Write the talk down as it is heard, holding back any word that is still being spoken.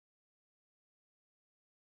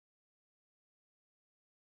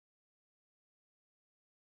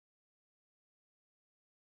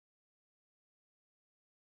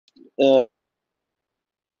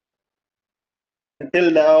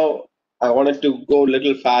Until now, I wanted to go a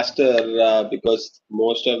little faster because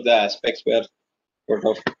most of the aspects were sort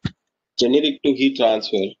of generic to heat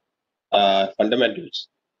transfer fundamentals.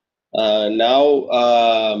 Now,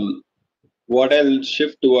 what I'll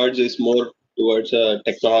shift towards is more towards a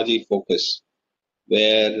technology focus,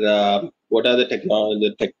 where what are the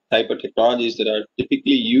type of technologies that are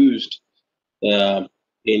typically used uh,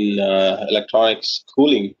 in electronics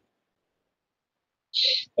cooling,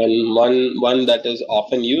 and one that is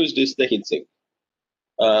often used is the heatsink.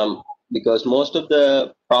 Because most of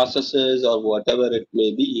the processes or whatever it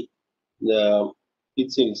may be, the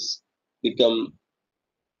heatsinks become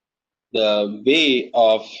the way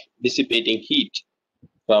of dissipating heat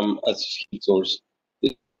from a heat source.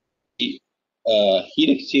 Heat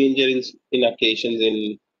exchanger in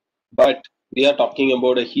occasions but we are talking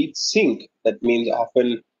about a heat sink. That means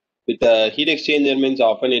often with a heat exchanger means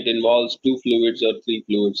often it involves two fluids or three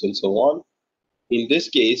fluids and so on. In this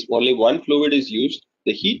case, only one fluid is used.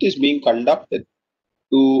 The heat is being conducted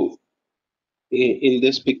to in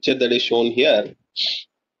this picture that is shown here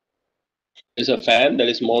is a fan that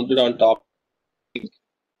is mounted on top,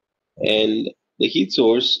 and the heat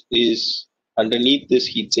source is underneath this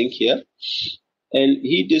heat sink here, and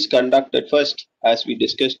heat is conducted first, as we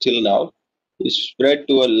discussed till now, is spread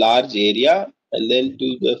to a large area and then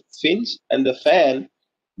to the fins, and the fan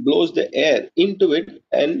blows the air into it,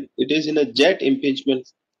 and it is in a jet impingement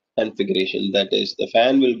configuration. That is, the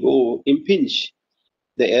fan will go impinge,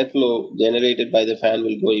 the airflow generated by the fan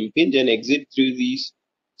will go impinge and exit through these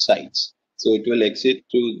sides. So it will exit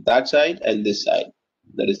through that side and this side.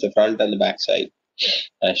 That is the front and the back side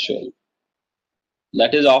as shown.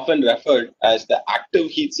 That is often referred as the active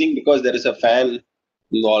heat sink because there is a fan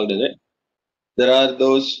involved in it. There are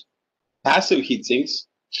those passive heat sinks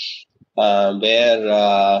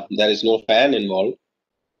where there is no fan involved,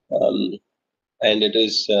 um, and it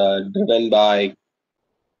is driven by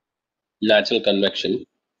natural convection.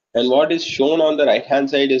 And what is shown on the right hand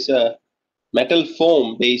side is a metal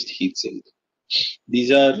foam based heat sink.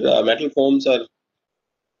 These are metal foams are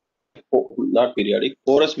not periodic,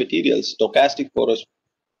 porous materials, stochastic porous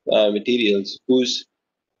materials whose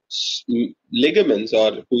ligaments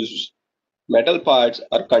or whose metal parts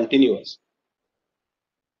are continuous,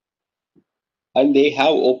 and they have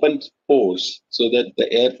open pores so that the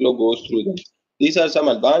airflow goes through them. These are some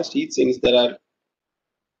advanced heat sinks that are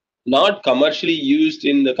not commercially used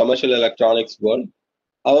in the commercial electronics world.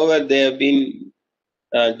 However, they have been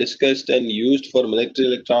discussed and used for military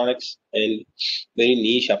electronics and very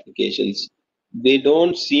niche applications. They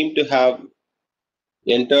don't seem to have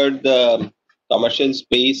entered the commercial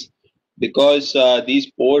space because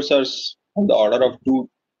these pores are on the order of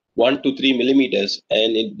 1 to 3 millimeters,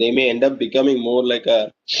 and they may end up becoming more like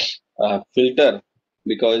a filter,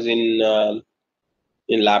 because in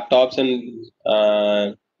laptops and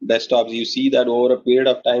desktops you see that over a period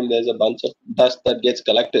of time there's a bunch of dust that gets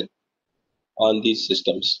collected on these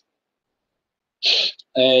systems.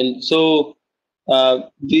 And so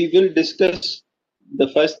we will discuss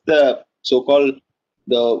the so-called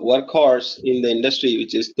the workhorse in the industry,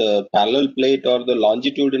 which is the parallel plate or the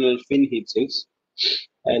longitudinal fin heat sinks,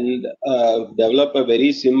 and develop a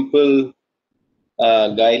very simple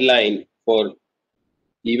guideline for,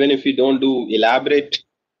 even if you don't do elaborate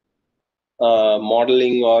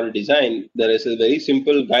modeling or design, there is a very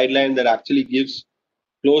simple guideline that actually gives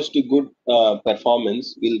close to good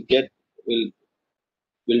performance. We'll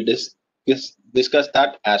discuss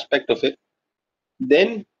that aspect of it.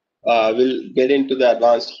 Then we'll get into the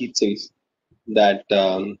advanced heat sinks that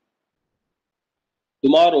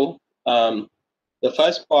tomorrow. The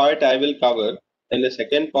first part I will cover, and the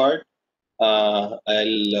second part there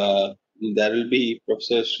will be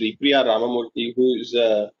Professor Sripriya Ramamurthy, whose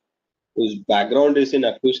background is in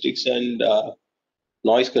acoustics and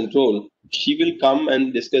noise control. She will come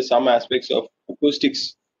and discuss some aspects of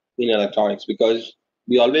acoustics in electronics, because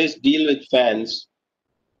we always deal with fans.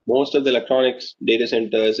 Most of the electronics data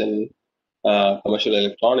centers and commercial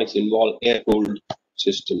electronics involve air-cooled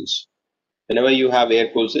systems. Whenever you have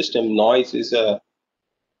air-cooled system, noise is a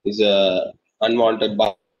unwanted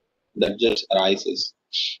bar that just arises.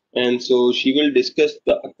 And so she will discuss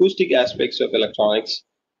the acoustic aspects of electronics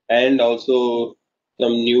and also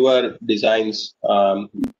some newer designs,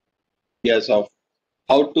 ideas of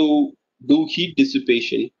how to do heat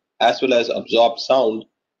dissipation as well as absorb sound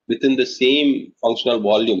within the same functional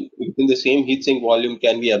volume. Within the same heatsink volume,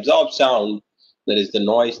 can we absorb sound, that is the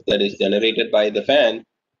noise that is generated by the fan,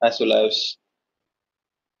 as well as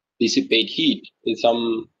dissipate heat in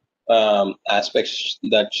some aspects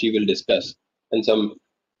that she will discuss, and some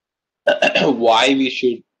why we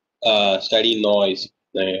should study noise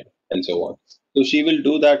and so on. So she will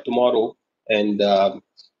do that tomorrow. And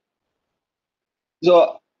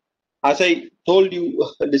so, as I told you,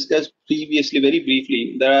 discussed previously very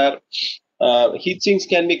briefly, there are heat sinks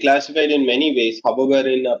can be classified in many ways. However,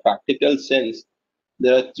 in a practical sense,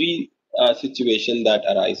 there are three situations that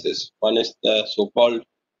arises. One is the so-called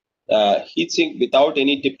heat sink without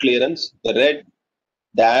any tip clearance. The red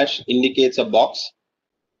dash indicates a box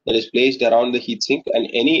that is placed around the heatsink and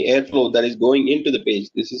any airflow that is going into the page.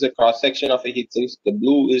 This is a cross section of a heatsink. The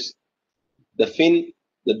blue is the fin,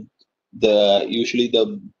 the usually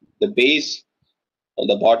the base and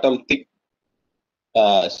the bottom thick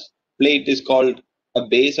uh, plate is called a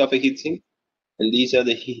base of a heatsink, and these are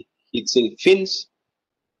the heatsink fins.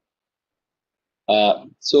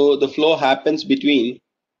 So the flow happens between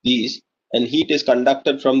these, and heat is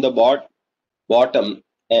conducted from the bottom,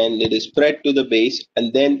 and it is spread to the base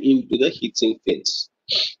and then into the heatsink fins.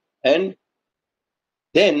 And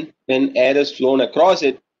then, when air is flown across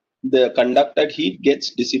it, the conducted heat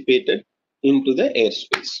gets dissipated into the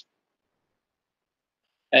airspace.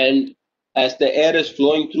 And as the air is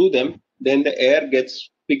flowing through them, then the air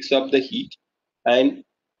picks up the heat and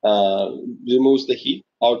removes the heat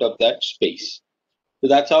out of that space. So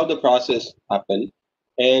that's how the process happens.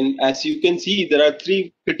 And as you can see, there are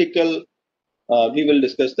three critical. We will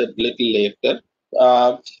discuss that little later.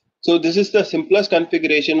 Uh, so this is the simplest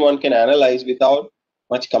configuration one can analyze without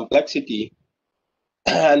much complexity.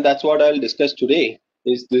 And that's what I'll discuss today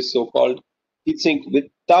is this so-called heat sink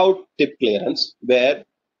without tip clearance, where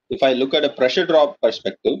if I look at a pressure drop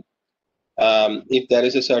perspective, if there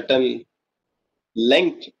is a certain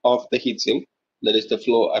length of the heat sink, that is the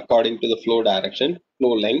flow according to the flow direction,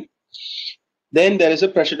 flow length, then there is a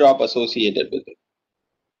pressure drop associated with it.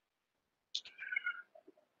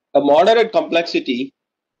 A moderate complexity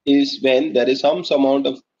is when there is some amount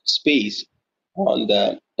of space on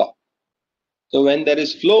the top. So when there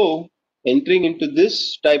is flow entering into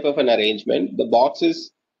this type of an arrangement, the box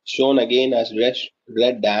is shown again as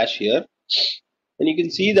red dash here. And you can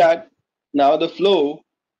see that now the flow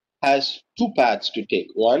has two paths to take.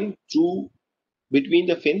 One through between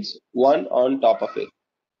the fins, one on top of it.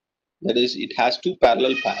 That is, it has two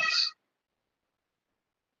parallel paths.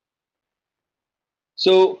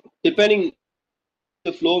 So depending,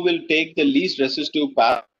 the flow will take the least resistive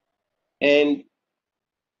path, and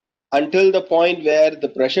until the point where the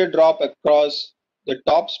pressure drop across the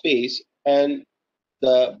top space and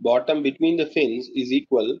the bottom between the fins is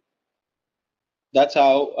equal. That's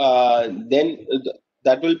how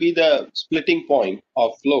that will be the splitting point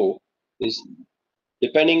of flow is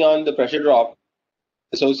depending on the pressure drop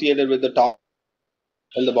associated with the top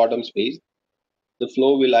and the bottom space. The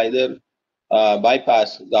flow will either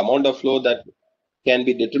bypass the amount of flow that can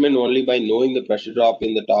be determined only by knowing the pressure drop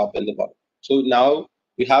in the top and the bottom. So now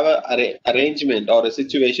we have a arrangement or a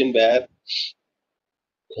situation where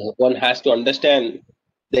one has to understand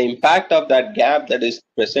the impact of that gap that is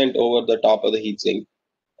present over the top of the heatsink.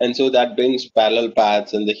 And so that brings parallel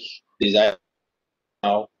paths, and the design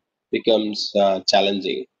now becomes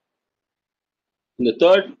challenging. And the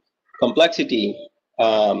third complexity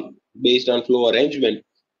based on flow arrangement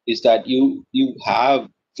is that you have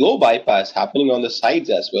flow bypass happening on the sides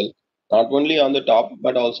as well, not only on the top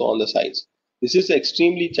but also on the sides. This is an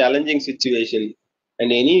extremely challenging situation,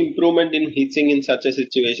 and any improvement in heatsink in such a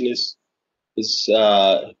situation is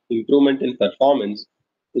improvement in performance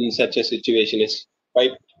in such a situation is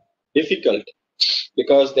quite difficult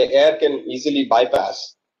because the air can easily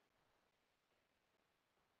bypass.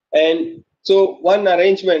 And so one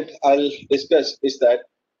arrangement I'll discuss is that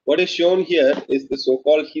what is shown here is the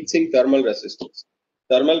so-called heatsink thermal resistance.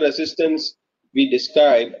 Thermal resistance we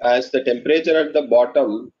describe as the temperature at the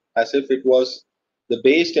bottom as if it was the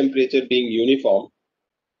base temperature being uniform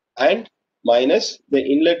and minus the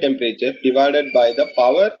inlet temperature divided by the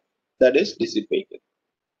power that is dissipated.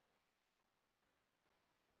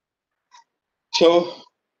 So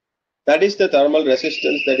that is the thermal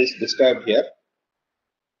resistance that is described here.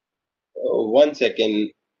 One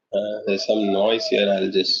second, there's some noise here.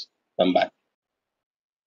 I'll just come back.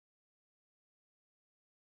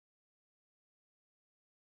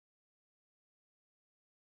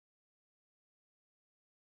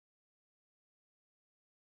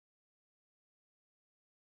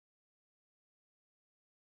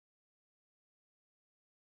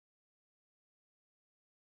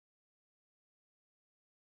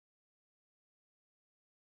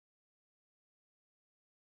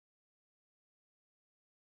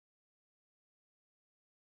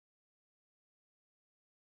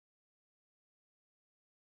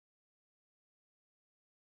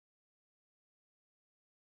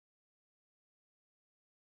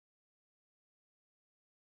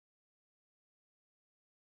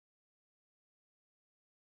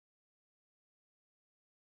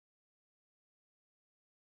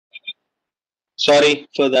 Sorry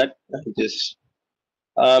for that. Just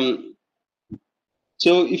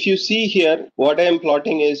so if you see here, what I am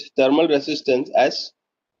plotting is thermal resistance as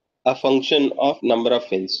a function of number of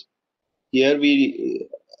fins. Here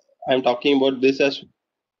I'm talking about this as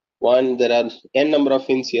one. There are n number of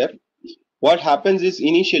fins here. What happens is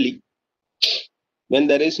initially when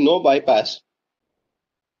there is no bypass,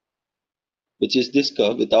 which is this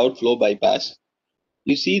curve without flow bypass,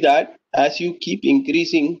 you see that as you keep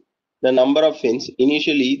increasing the number of fins,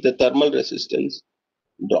 initially the thermal resistance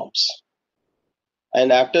drops.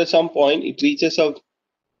 And after some point, it reaches a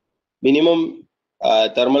minimum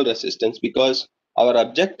thermal resistance because our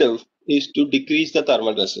objective is to decrease the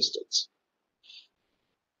thermal resistance.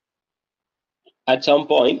 At some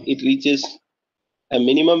point, it reaches a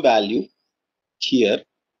minimum value here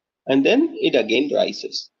and then it again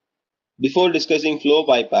rises. Before discussing flow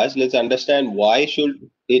bypass, let's understand why should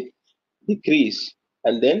it decrease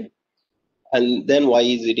and then why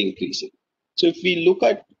is it increasing. So if we look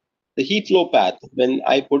at the heat flow path, when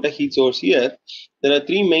I put a heat source here, there are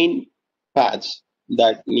three main paths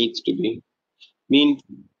that needs to be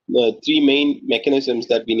three main mechanisms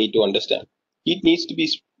that we need to understand. Heat needs to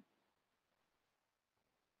be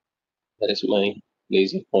that is my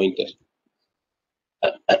laser pointer.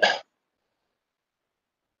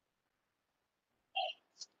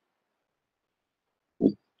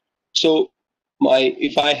 So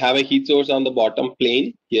if I have a heat source on the bottom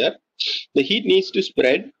plane here, the heat needs to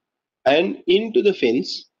spread and into the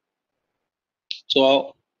fins.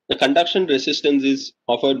 So the conduction resistance is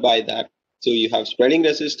offered by that. So you have spreading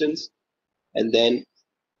resistance and then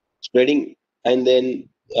spreading and then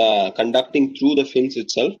conducting through the fins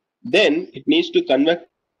itself. Then it needs to convect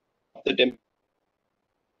the temperature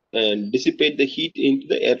and dissipate the heat into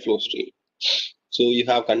the airflow stream. So you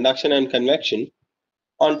have conduction and convection.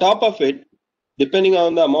 On top of it, depending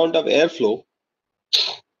on the amount of airflow,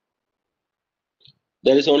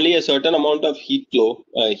 there is only a certain amount of heat flow.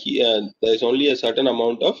 There is only a certain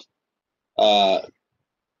amount of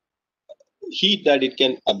heat that it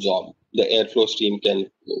can absorb. The airflow stream can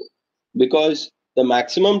move. Because the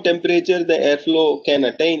maximum temperature the airflow can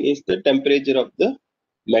attain is the temperature of the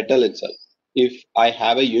metal itself. If I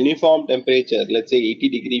have a uniform temperature, let's say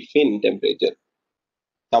 80-degree fin temperature,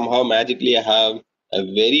 somehow magically I have a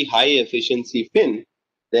very high efficiency fin,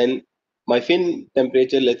 then my fin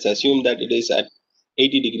temperature, let's assume that it is at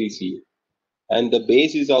 80 degrees C and the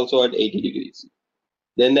base is also at 80 degrees C.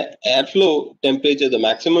 Then the airflow temperature, the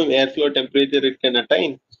maximum airflow temperature it can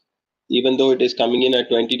attain, even though it is coming in at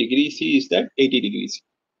 20 degrees C, is that 80 degrees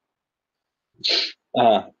C.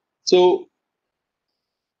 So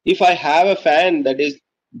if I have a fan that is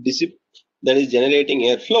generating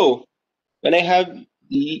airflow, when I have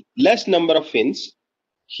less number of fins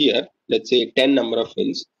here, let's say 10 number of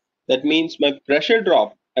fins, that means my pressure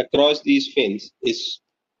drop across these fins is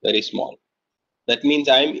very small. That means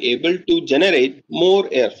I am able to generate more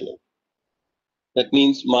airflow. That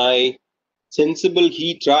means my sensible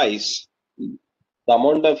heat rise, the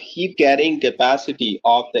amount of heat carrying capacity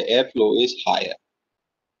of the airflow is higher.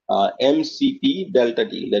 MCP delta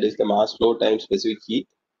T, that is the mass flow times specific heat,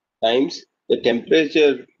 times the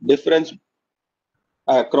temperature difference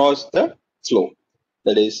across the flow.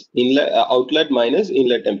 That is inlet, outlet minus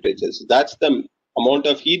inlet temperature. So that's the amount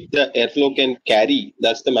of heat the airflow can carry.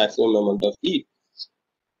 That's the maximum amount of heat.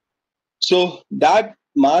 So that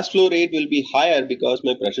mass flow rate will be higher because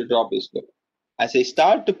my pressure drop is low. As I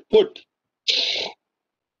start to put,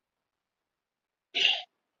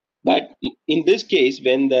 but in this case,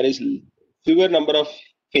 when there is fewer number of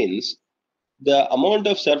fins, the amount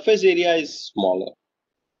of surface area is smaller.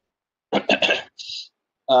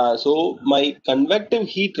 So my convective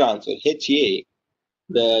heat transfer, HA,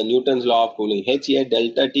 the Newton's law of cooling, HA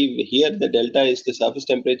delta T, here the delta is the surface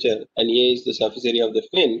temperature and A is the surface area of the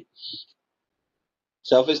fin.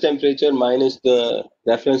 Surface temperature minus the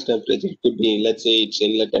reference temperature could be, let's say it's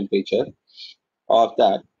inlet temperature of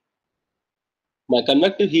that. My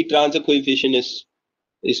convective heat transfer coefficient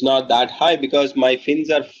is not that high because my fins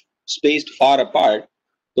are spaced far apart.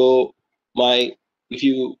 So if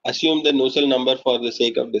you assume the Nusselt number for the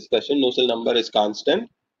sake of discussion, Nusselt number is constant.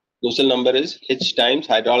 Nusselt number is H times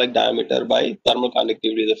hydraulic diameter by thermal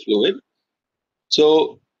conductivity of the fluid.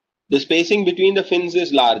 So the spacing between the fins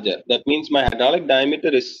is larger. That means my hydraulic diameter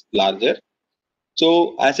is larger.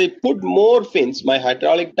 So as I put more fins, my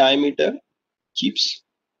hydraulic diameter keeps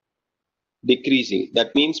decreasing.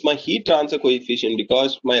 That means my heat transfer coefficient,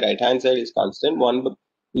 because my right hand side is constant,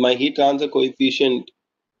 my heat transfer coefficient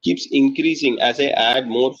keeps increasing as I add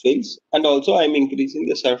more fins, and also I'm increasing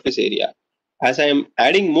the surface area. As I am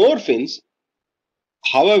adding more fins,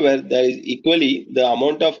 However, there is equally the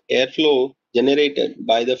amount of airflow generated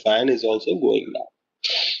by the fan is also going down.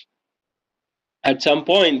 At some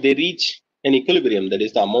point, they reach an equilibrium, that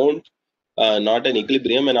is the amount, not an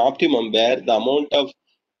equilibrium, an optimum, where the amount of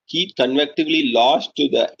heat convectively lost to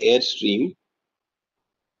the airstream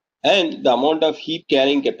and the amount of heat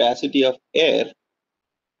carrying capacity of air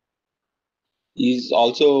is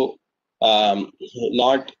also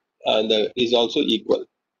not is also equal.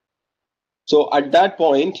 So at that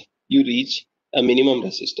point, you reach a minimum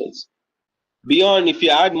resistance. Beyond, if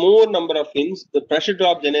you add more number of fins, the pressure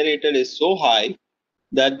drop generated is so high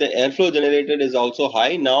that the airflow generated is also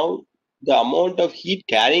high. Now, the amount of heat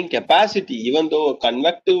carrying capacity, even though a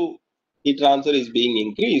convective heat transfer is being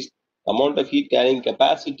increased, amount of heat carrying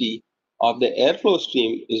capacity of the airflow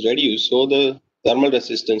stream is reduced, so the thermal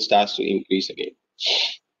resistance starts to increase again.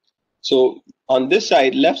 So on this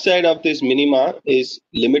side, left side of this minima is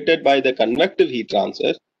limited by the convective heat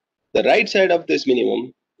transfer. The right side of this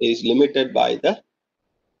minimum is limited by the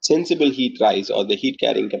sensible heat rise or the heat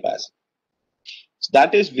carrying capacity. So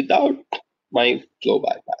that is without my flow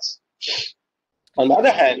bypass. On the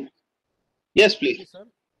other hand, yes, Excuse me, please. sir.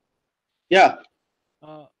 Yeah,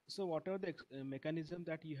 So whatever the mechanism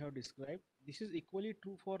that you have described, this is equally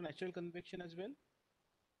true for natural convection as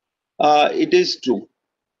well? it is true.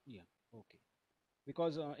 Yeah, okay.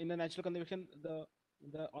 Because in the natural convection, the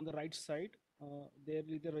on the right side, there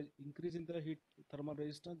is a increase in the heat thermal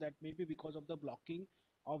resistance that may be because of the blocking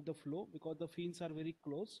of the flow because the fins are very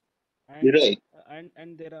close, You're and right.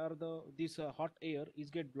 and there are this hot air is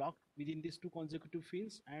get blocked within these two consecutive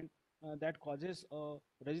fins, and that causes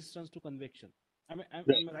resistance to convection. Am I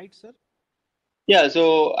right, sir? Yeah,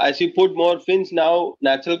 so as you put more fins now,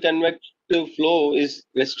 natural convective flow is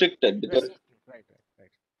restricted because Restricted. Right.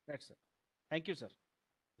 That's sir. Thank you, sir.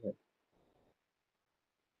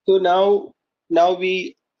 so now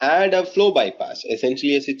we add a flow bypass.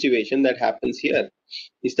 Essentially, a situation that happens here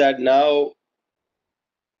is that now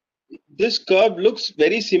this curve looks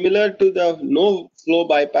very similar to the no flow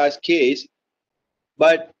bypass case,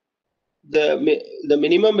 but the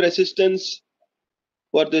minimum resistance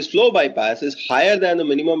for this flow bypass is higher than the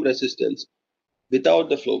minimum resistance without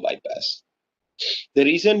the flow bypass. The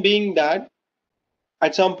reason being that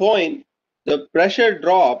at some point the pressure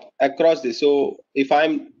drop across this. So if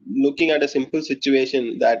I'm looking at a simple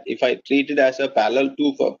situation that if I treat it as a parallel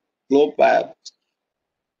flow path,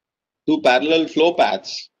 two parallel flow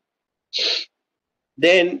paths,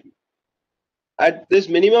 then at this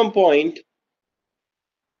minimum point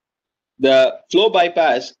the flow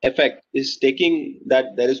bypass effect is taking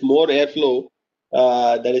that there is more airflow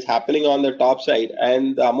that is happening on the top side,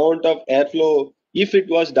 and the amount of airflow, if it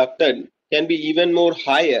was ducted, can be even more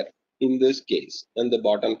higher in this case than the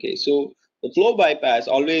bottom case. So the flow bypass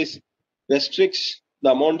always restricts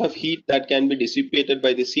the amount of heat that can be dissipated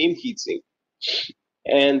by the same heat sink,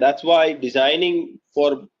 and that's why designing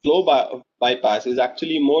for bypass is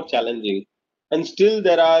actually more challenging. And still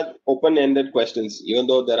there are open-ended questions, even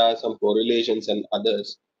though there are some correlations and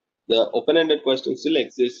others. The open-ended question still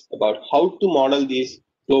exists about how to model these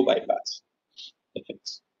flow bypass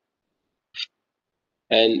effects.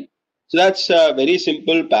 And so that's a very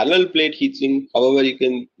simple parallel plate heat sink. However, you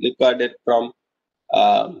can look at it from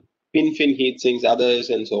pin fin heat sinks, others,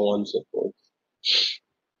 and so on and so forth.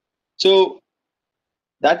 So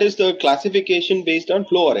that is the classification based on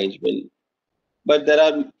flow arrangement. But there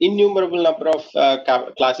are innumerable number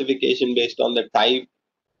of classification based on the type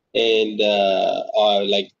and or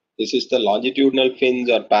like this is the longitudinal fins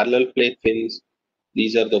or parallel plate fins.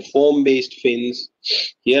 These are the foam based fins.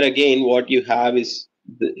 Here again, what you have is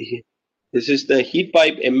this is the heat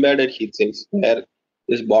pipe embedded heat sinks where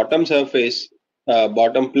this bottom surface,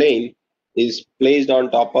 bottom plane is placed on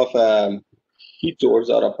top of a heat source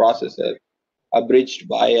or a processor abridged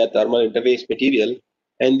by a thermal interface material.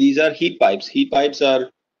 And these are heat pipes. Heat pipes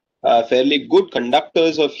are fairly good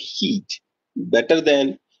conductors of heat,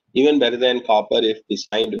 even better than copper if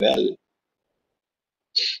designed well,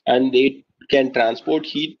 and they can transport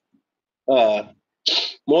heat uh,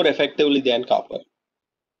 more effectively than copper.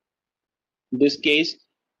 In this case,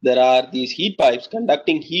 there are these heat pipes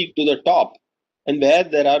conducting heat to the top, and where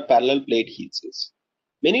there are parallel plate heat sinks.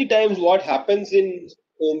 Many times, what happens in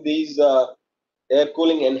these air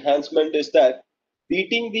cooling enhancement is that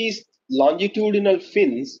treating these longitudinal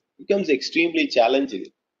fins becomes extremely challenging.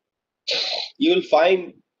 You will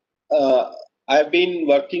find I've been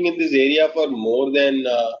working in this area for more than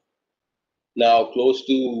now close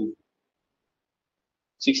to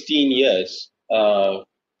 16 years.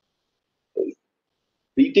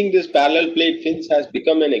 Treating this parallel plate fins has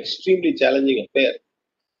become an extremely challenging affair.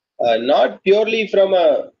 not purely from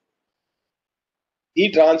a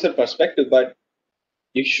heat transfer perspective, but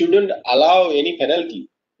you shouldn't allow any penalty.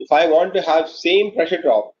 If I want to have same pressure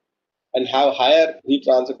drop and have higher heat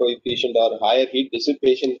transfer coefficient or higher heat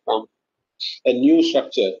dissipation from a new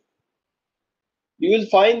structure, you will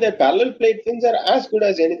find that parallel plate fins are as good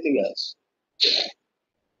as anything else.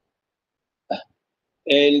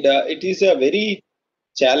 And it is a very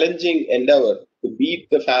challenging endeavor to beat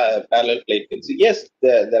the parallel plate fins. Yes,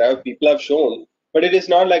 there are people have shown, but it is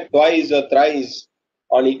not like twice or thrice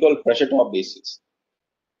on equal pressure drop basis.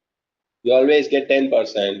 You always get 10%,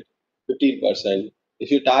 15%.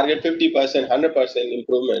 If you target 50%, 100%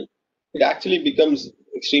 improvement, it actually becomes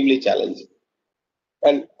extremely challenging.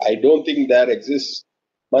 And I don't think there exists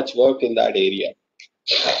much work in that area.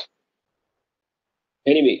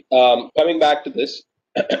 Anyway, coming back to this.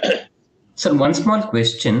 Sir, one small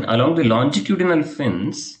question along the longitudinal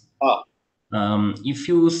fins. If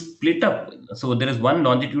you split up, so there is one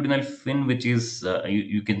longitudinal fin which is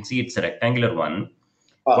you can see it's a rectangular one.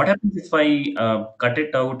 What happens if I cut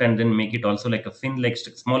it out and then make it also like a fin, like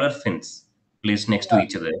smaller fins placed next to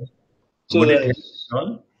each other? So Would it help at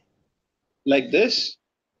all? Like this?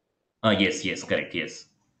 Yes, yes, correct, yes.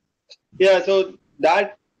 Yeah, so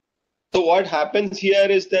what happens here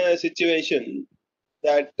is the situation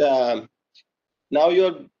that now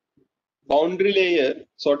your boundary layer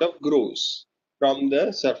sort of grows from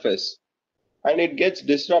the surface and it gets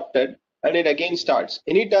disrupted and it again starts.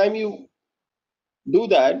 Anytime you do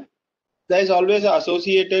that, there is always an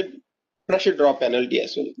associated pressure drop penalty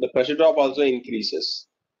as well. The pressure drop also increases.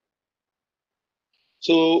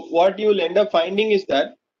 So what you will end up finding is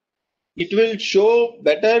that it will show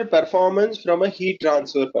better performance from a heat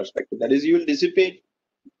transfer perspective. That is, you will dissipate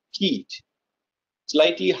heat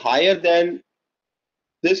slightly higher than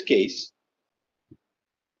this case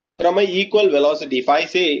from an equal velocity. If I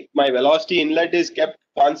say my velocity inlet is kept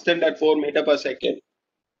constant at 4 meter per second,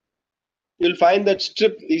 you'll find that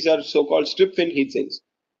these are so-called strip fin heat sinks.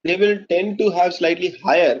 They will tend to have slightly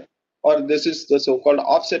higher, or this is the so-called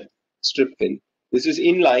offset strip fin. This is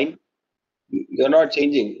inline. You're not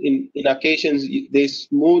changing. In occasions, they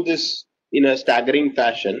smooth this in a staggering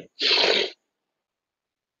fashion.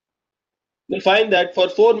 You'll find that for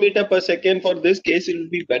 4 meter per second, for this case, it will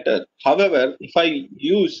be better. However, if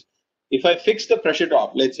I fix the pressure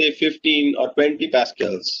drop, let's say 15 or 20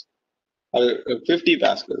 pascals or 50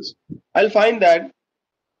 pascals, I'll find that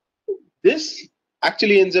this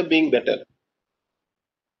actually ends up being better.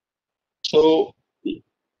 So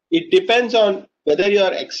it depends on whether you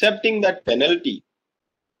are accepting that penalty,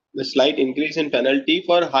 the slight increase in penalty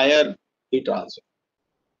for higher heat transfer.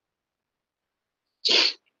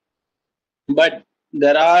 But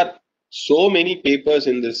there are so many papers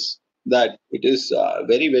in this that it is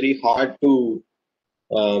very, very hard to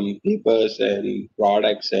papers and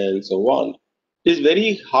products and so on. It is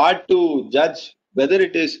very hard to judge whether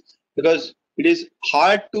it is, because it is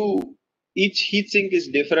hard to, each heat sink is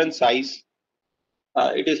different size.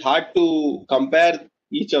 It is hard to compare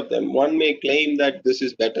each of them. One may claim that this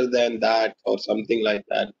is better than that or something like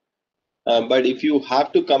that. But if you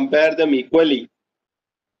have to compare them equally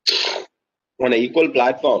on an equal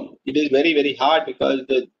platform, it is very, very hard because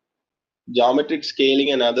the geometric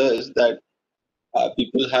scaling and others that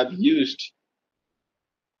people have used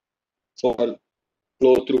for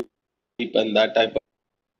flow through and that type of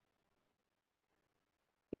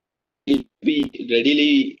it be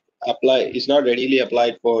readily is not readily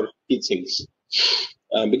applied for heat sinks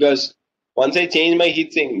because once I change my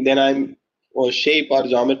heat sink, then I'm or shape or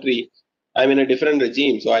geometry, I'm in a different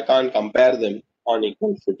regime, so I can't compare them on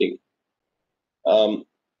equal footing.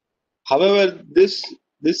 However, this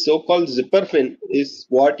so-called zipper fin is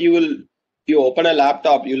what you will, if you open a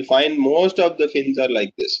laptop, you'll find most of the fins are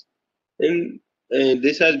like this. And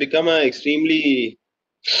this has become an extremely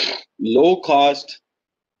low cost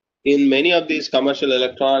in many of these commercial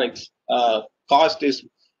electronics. Cost is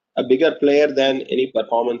a bigger player than any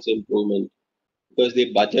performance improvement because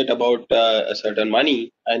they budget about a certain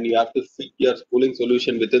money and you have to fit your cooling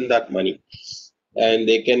solution within that money. And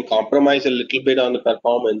they can compromise a little bit on the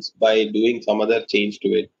performance by doing some other change to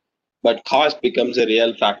it. But cost becomes a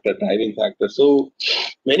real factor, driving factor. So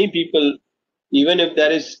many people, even if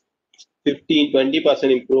there is 15-20%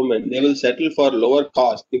 improvement, they will settle for lower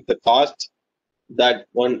cost if the cost that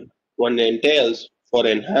one entails for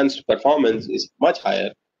enhanced performance is much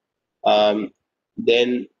higher.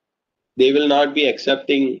 Then they will not be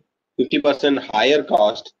accepting 50% higher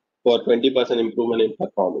cost for 20% improvement in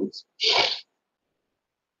performance.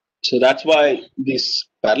 So that's why these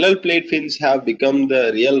parallel plate fins have become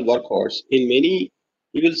the real workhorse. In many,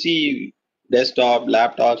 you will see desktop,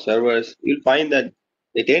 laptop, servers, you'll find that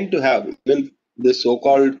they tend to have even the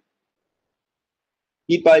so-called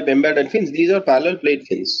heat pipe embedded fins. These are parallel plate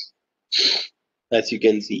fins, as you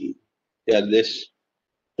can see. They are this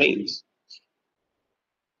planes.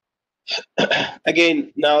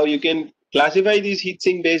 Again, now you can classify these heat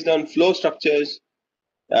sink based on flow structures.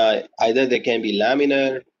 Either they can be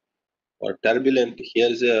laminar or turbulent.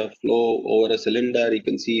 Here's a flow over a cylinder. You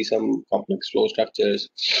can see some complex flow structures.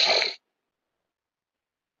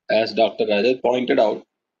 As Dr. Rajat pointed out,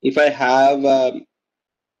 if I have a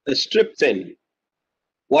strip fin,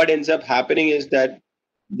 what ends up happening is that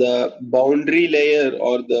the boundary layer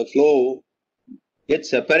or the flow gets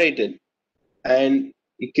separated and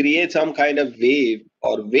it creates some kind of wave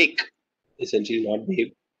or wake, essentially not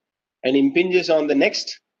wave, and impinges on the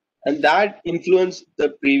next, and that influences the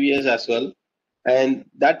previous as well. And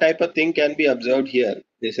that type of thing can be observed here.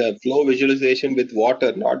 There's a flow visualization with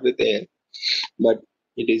water, not with air, but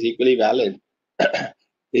it is equally valid.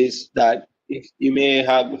 Is that if you may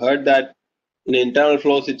have heard that in internal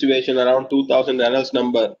flow situation around 2000 Reynolds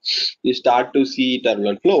number, you start to see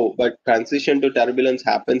turbulent flow, but transition to turbulence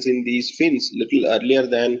happens in these fins little earlier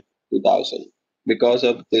than 2000 because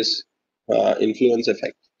of this influence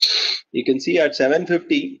effect. You can see at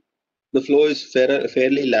 750, the flow is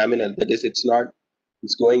fairly laminar. That is, it's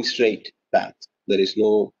going straight path. There is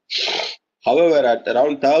no. However, at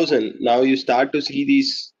around 1000, now you start to see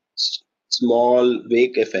these small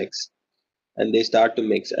wake effects, and they start to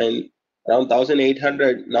mix. And around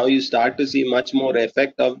 1800, now you start to see much more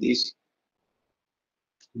effect of these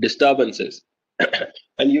disturbances,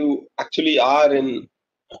 and you actually are in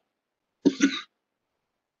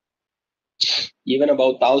even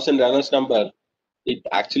about 1000 Reynolds number. It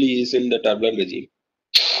actually is in the turbulent regime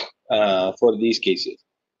for these cases.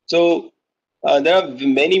 So there are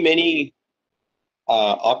many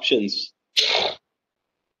options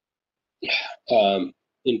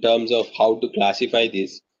in terms of how to classify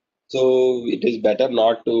this. So it is better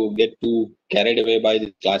not to get too carried away by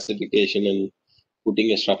the classification and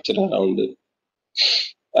putting a structure around it.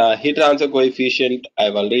 Heat transfer coefficient,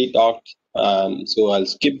 I've already talked, so I'll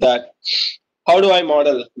skip that. How do I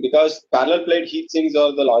model? Because parallel plate heat sinks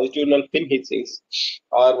or the longitudinal fin heat sinks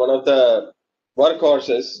are one of the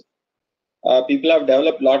workhorses. People have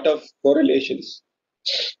developed a lot of correlations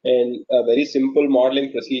and very simple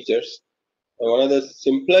modeling procedures. One of the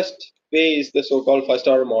simplest way is the so-called first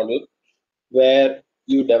order model, where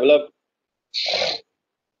you develop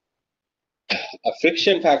a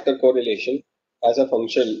friction factor correlation as a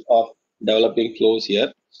function of developing flows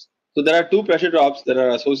here. So there are two pressure drops that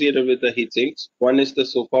are associated with the heat sinks. One is the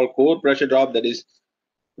so-called core pressure drop, that is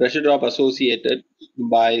pressure drop associated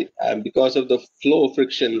by because of the flow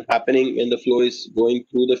friction happening when the flow is going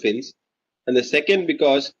through the fins. And the second,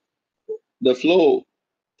 because the flow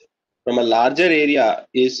from a larger area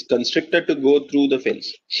is constricted to go through the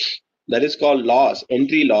fins. That is called loss,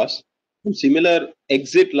 entry loss. And similar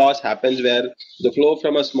exit loss happens where the flow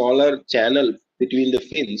from a smaller channel between the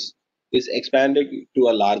fins is expanded to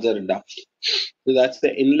a larger duct. So that's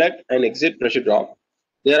the inlet and exit pressure drop.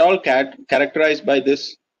 They are all characterized by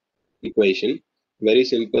this equation. Very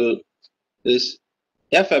simple. This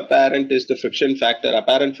F apparent is the friction factor,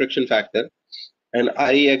 apparent friction factor, and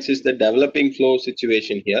IX is the developing flow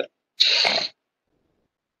situation here.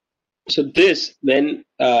 So this, when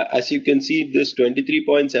as you can see, this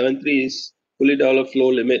 23.73 is fully developed flow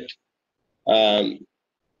limit.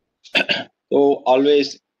 So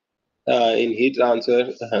always in heat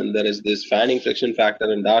transfer, there is this fanning friction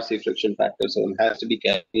factor and Darcy friction factor. So it has to be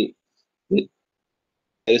careful with.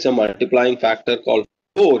 There is a multiplying factor called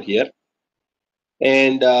 4 here,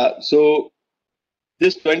 and so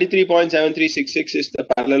this 23.7366 is the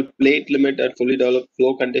parallel plate limit at fully developed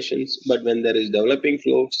flow conditions. But when there is developing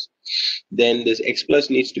flows, then this X plus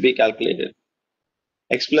needs to be calculated.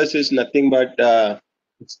 X plus is nothing but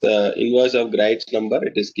it's the inverse of Greit's number.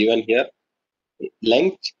 It is given here.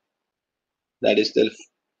 Length, that is the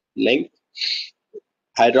length.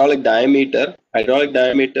 Hydraulic diameter. Hydraulic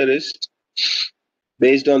diameter is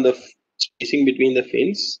based on the spacing between the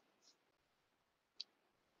fins.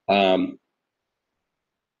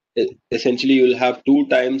 Essentially, you will have 2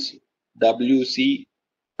 times WC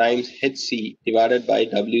times HC divided by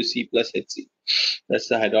WC plus HC. That's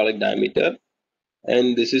the hydraulic diameter.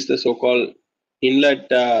 And this is the so-called inlet.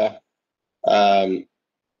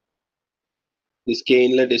 This K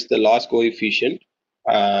inlet is the loss coefficient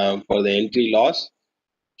for the entry loss.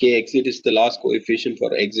 K exit is the loss coefficient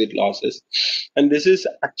for exit losses. And this is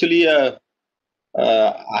actually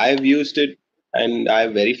I've used it and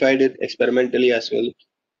I've verified it experimentally as well.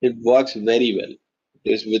 It works very well.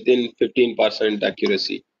 is within 15%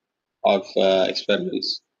 accuracy of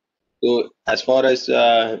experiments. So as far as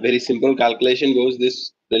very simple calculation goes,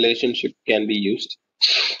 this relationship can be used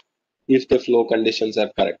if the flow conditions are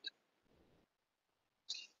correct.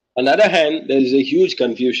 On the other hand, there is a huge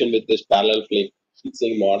confusion with this parallel flame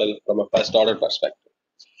heatsink model from a first order perspective.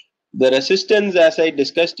 The resistance, as I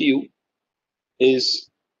discussed to you, is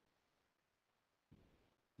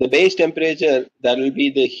the base temperature, that will be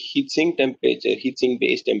the heatsink temperature, heatsink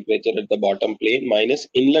base temperature at the bottom plane minus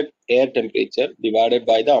inlet air temperature divided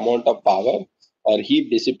by the amount of power or heat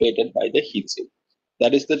dissipated by the heatsink.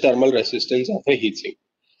 That is the thermal resistance of a heatsink.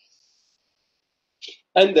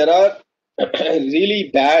 And there are really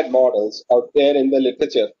bad models out there in the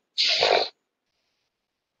literature,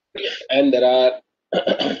 and there are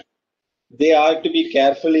they are to be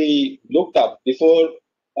carefully looked up before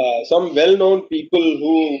some well-known people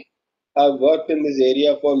who have worked in this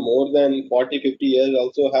area for more than 40-50 years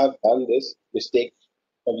also have done this mistake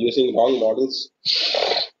of using wrong models,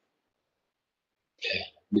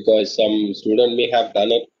 because some student may have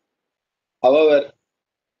done it. However,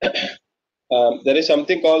 there is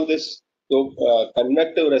something called this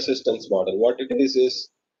convective resistance model. What it is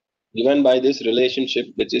given by this relationship,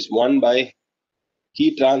 which is 1 by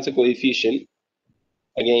heat transfer coefficient.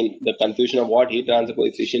 Again, the confusion of what heat transfer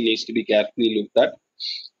coefficient needs to be carefully looked at.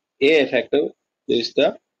 A effective is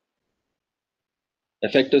the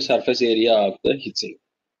effective surface area of the heatsink.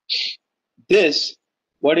 This,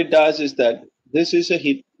 what it does is that this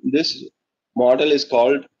model is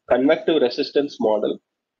called convective resistance model.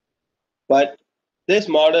 But this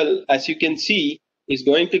model, as you can see, is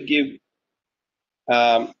going to give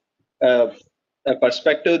um, a, a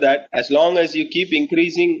perspective that as long as you keep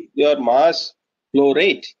increasing your mass flow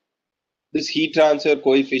rate, this heat transfer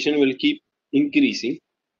coefficient will keep increasing.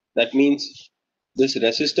 That means this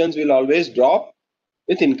resistance will always drop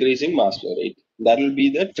with increasing mass flow rate. That will be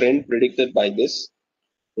the trend predicted by this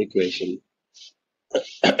equation.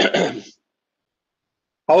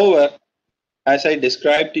 However, as I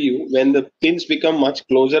described to you, when the pins become much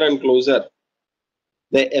closer and closer,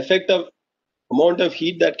 the effect of amount of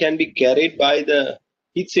heat that can be carried by the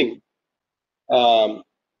heatsink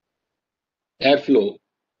airflow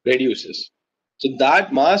reduces. So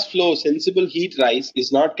that mass flow sensible heat rise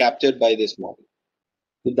is not captured by this model.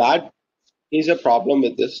 So that is a problem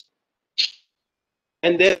with this.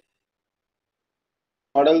 And there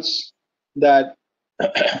are models that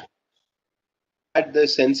add the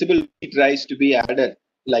sensible heat rise to be added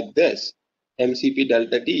like this, MCP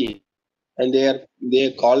delta T, and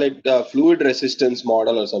they call it a fluid resistance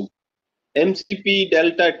model or something. MCP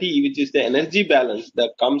delta T, which is the energy balance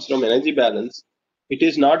that comes from energy balance, it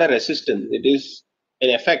is not a resistance. It is an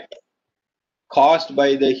effect caused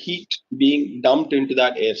by the heat being dumped into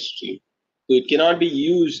that airstream. So it cannot be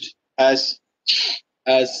used as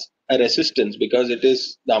a resistance, because it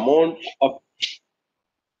is the amount of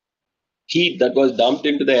heat that was dumped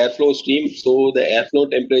into the airflow stream. So the airflow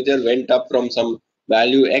temperature went up from some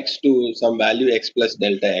value x to some value x plus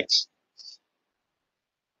delta x.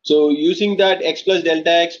 So using that x plus delta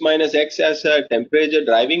x minus x as a temperature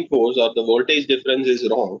driving force or the voltage difference is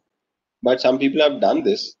wrong. But some people have done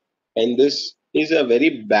this, and this is a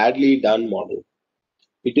very badly done model.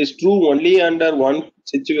 It is true only under one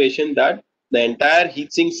situation, that the entire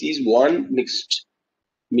heatsink sees one mixed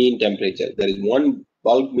mean temperature. There is one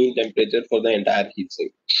bulk mean temperature for the entire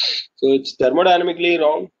heatsink. So it's thermodynamically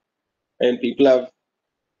wrong, and people have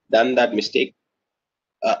done that mistake.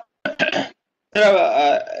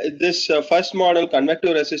 This first model,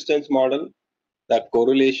 convective resistance model, the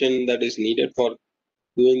correlation that is needed for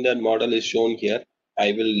doing that model is shown here.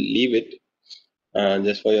 I will leave it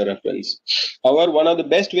just for your reference. However, one of the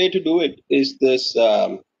best way to do it is this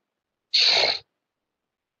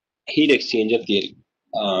heat exchanger theory.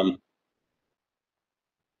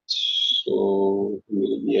 So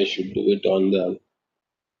maybe I should do it on the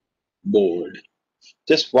board.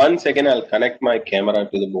 Just 1 second, I'll connect my camera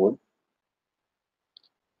to the board.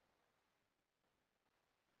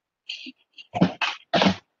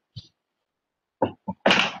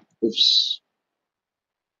 Oops.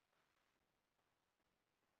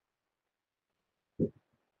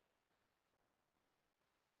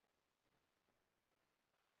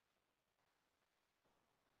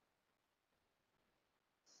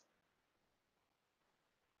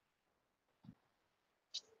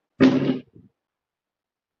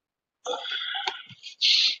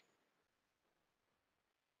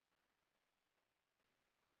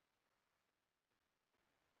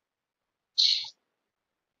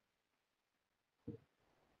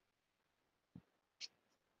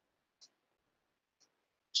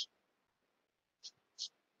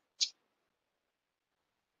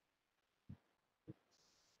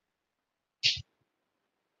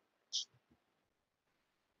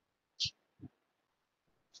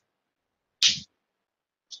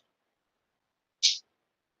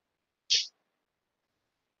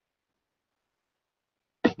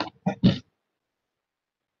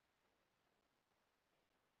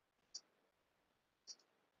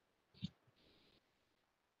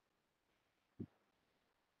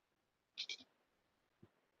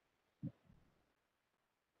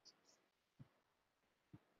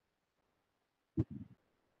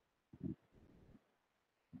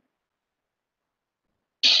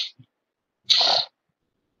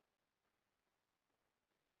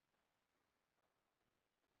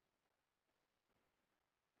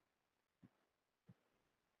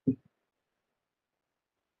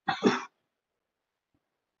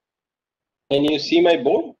 Can you see my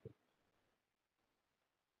board?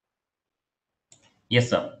 Yes,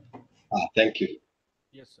 sir. Thank you.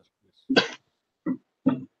 Yes, sir. Yes.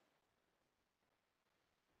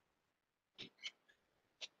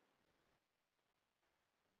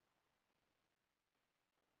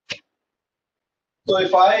 So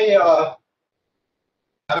if I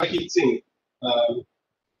have a heat sink,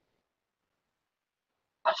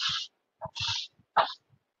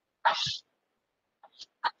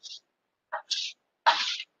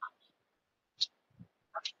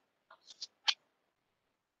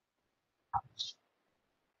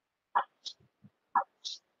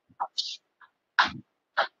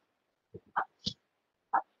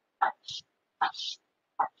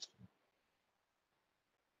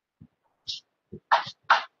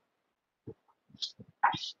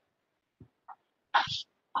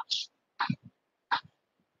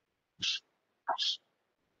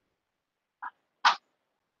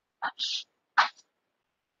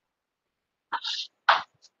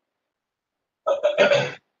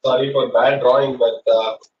 sorry for bad drawing, but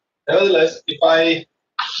nevertheless, if I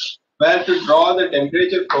were to draw the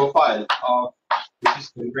temperature profile of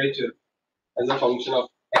this temperature as a function of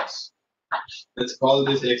x, let's call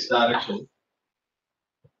this x direction.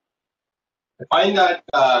 I find that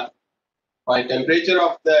my temperature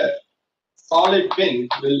of the solid fin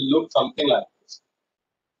will look something like this.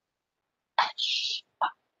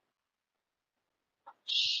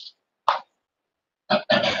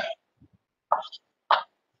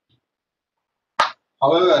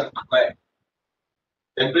 However, my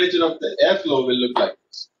temperature of the airflow will look like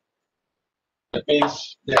this. That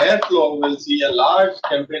means the airflow will see a large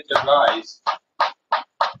temperature rise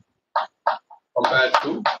compared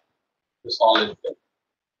to the solid fin.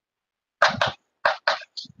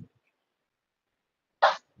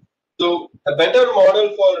 So a better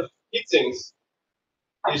model for heat sinks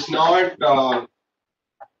is not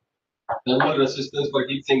thermal resistance for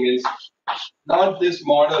heat sink is not this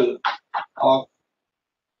model of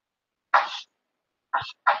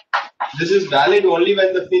this is valid only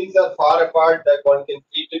when the fins are far apart that one can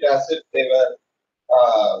treat it as if they were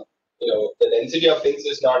the density of fins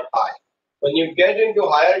is not high. When you get into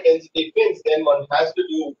higher density fins, then one has to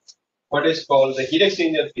do what is called the heat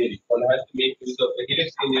exchanger theory. One has to make use of the heat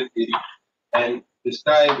exchanger theory and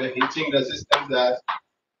describe the heat sink resistance as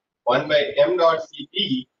 1 by m dot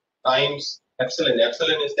Cp times epsilon.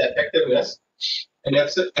 Epsilon is the effectiveness. And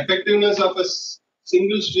effectiveness of a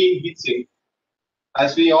single stream heat sink,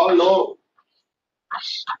 as we all know,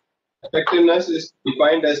 effectiveness is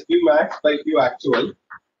defined as Q max by Q actual.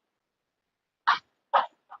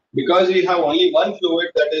 Because we have only one fluid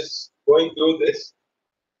that is going through this,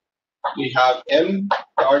 we have m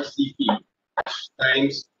dot Cp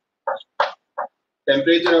times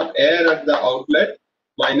temperature of air at the outlet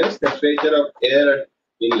minus temperature of air at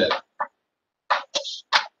inlet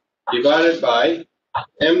divided by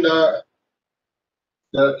m dot,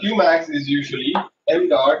 the Q max is usually m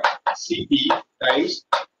dot Cp times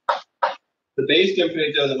the base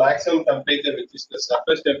temperature, the maximum temperature, which is the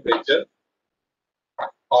surface temperature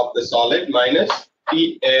of the solid minus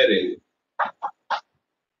P air in.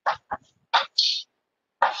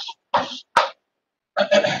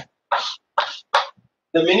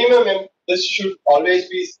 The minimum, this should always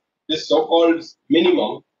be this so-called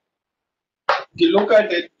minimum. If you look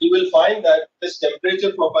at it, you will find that this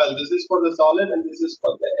temperature profile, this is for the solid and this is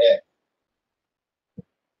for the air.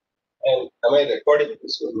 And am I recording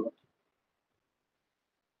this or not?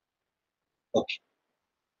 Okay.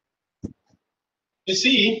 You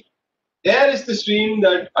see, air is the stream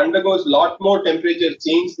that undergoes a lot more temperature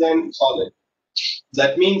change than solid.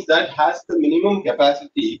 That means that has the minimum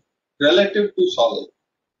capacity relative to solid.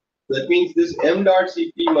 That means this m dot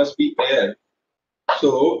Cp must be air.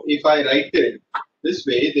 So if I write it this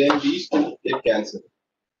way, then these two get cancelled.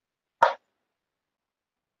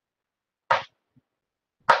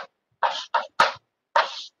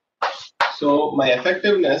 So my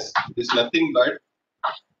effectiveness is nothing but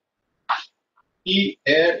P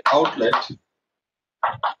air outlet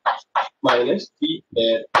minus P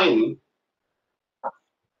air in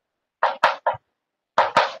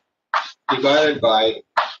divided by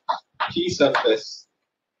T surface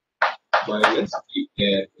minus P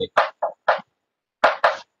air in.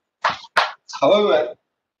 However,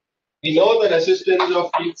 we know the resistance of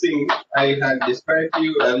heat sink I had described to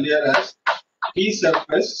you earlier as P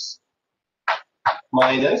surface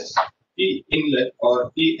minus P inlet or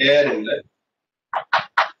P air inlet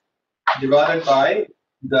divided by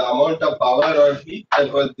the amount of power or heat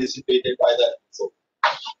that was dissipated by the sink.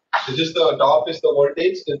 This is the top is the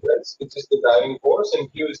voltage difference, which is the driving force,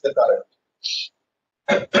 and Q is the current.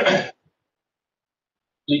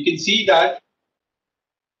 you can see that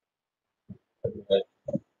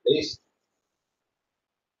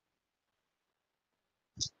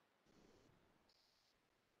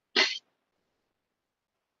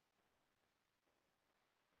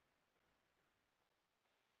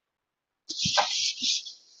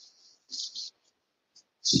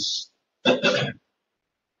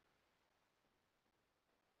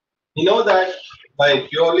you know that by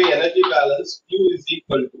purely energy balance, Q is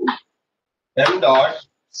equal to m dot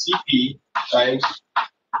Cp times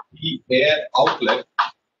P air outlet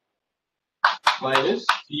minus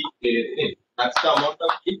P air in. That's the amount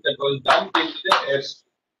of heat that was dumped into the airstream.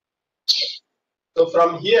 So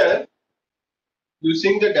from here,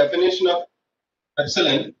 using the definition of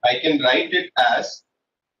epsilon, I can write it as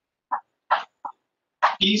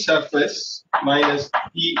P surface minus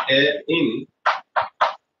P air in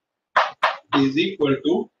is equal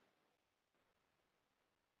to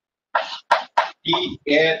P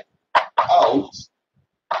air out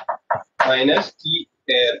minus P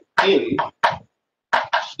air in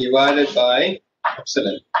divided by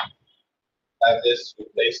epsilon. I've just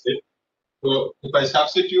replaced it. So if I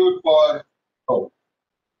substitute for, oh,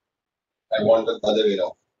 I want the other way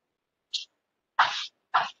around.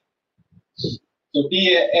 So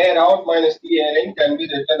P air out minus P air in can be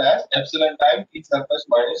written as epsilon times P surface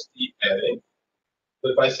minus P air in. So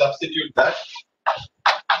if I substitute that,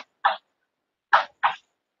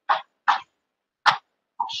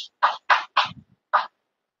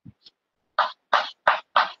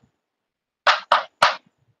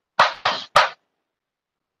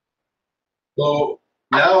 so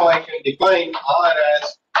now I can define R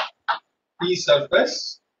as P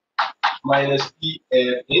surface minus P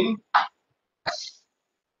air in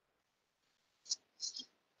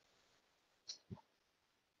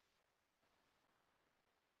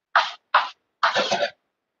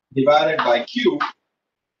divided by Q,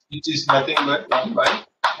 which is nothing but 1 by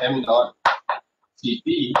m dot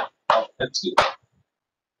Cp of epsilon.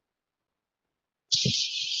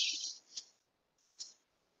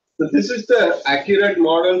 So this is the accurate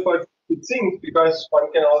model for heat sinks because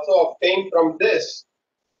one can also obtain from this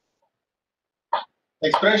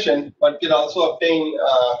expression, one can also obtain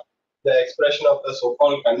the expression of the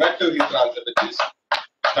so-called convective heat transfer, which is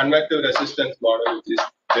convective resistance model, which is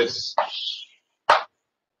this.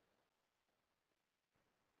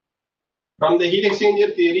 From the heat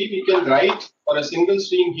exchanger theory, we can write for a single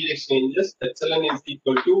stream heat exchangers, epsilon is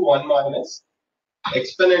equal to 1 minus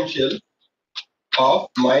exponential of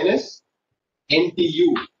minus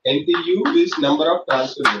NTU. NTU is number of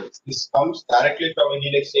transfer units. This comes directly from a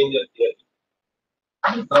heat exchanger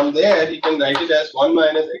theory. From there, you can write it as 1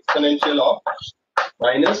 minus exponential of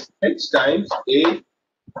minus h times A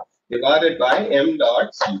divided by m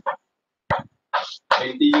dot C.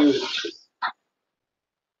 NTU is this.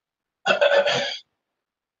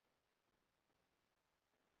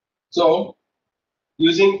 So,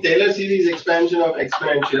 using Taylor series expansion of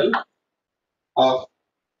exponential of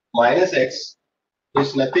minus x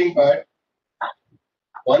is nothing but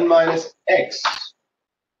 1 minus x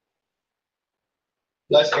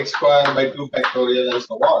plus x squared by 2 factorial and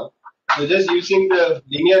so on. So just using the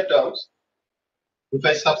linear terms, if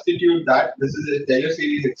I substitute that, this is a Taylor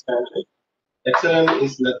series expansion. Epsilon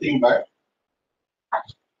is nothing but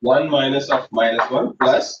 1 minus of minus 1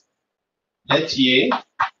 plus HA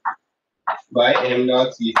by m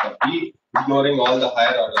dot C for P, ignoring all the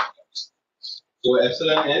higher order terms. So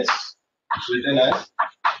epsilon is written as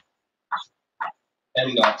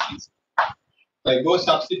m dot C. So I go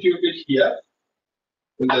substitute it here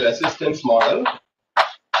in the resistance model.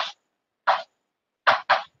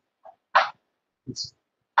 So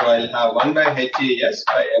I'll have 1 by HAS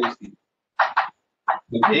by MC.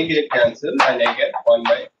 The J get cancelled and I get 1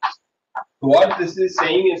 by. So what this is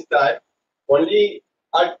saying is that only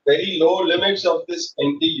at very low limits of this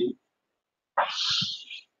NTU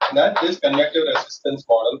that this convective resistance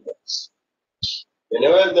model works.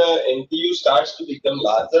 Whenever the NTU starts to become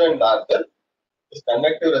larger and larger, this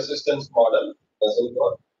convective resistance model doesn't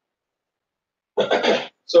work.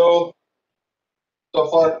 So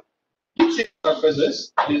for heat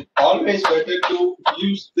purposes, it is always better to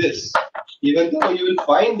use this, even though you will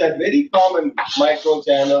find that very common micro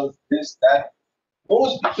channels, this, that,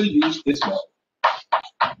 most people use this model,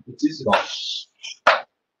 which is wrong.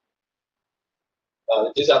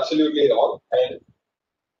 It is absolutely wrong, and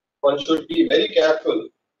one should be very careful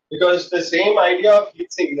because the same idea of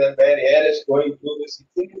heat sink, that where air is going through this heat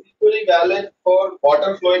sink, is equally valid for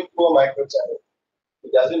water flowing through a micro channel.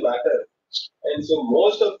 It doesn't matter. And so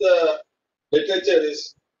most of the literature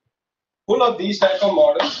is full of these type of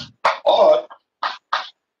models, or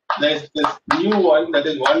there's this new one that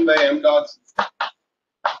is 1 by m dot.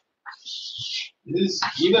 This is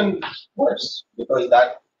even worse because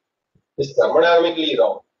that is thermodynamically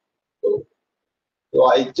wrong. So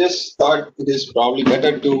I just thought it is probably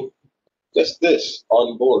better to just this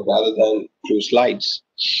on board rather than through slides.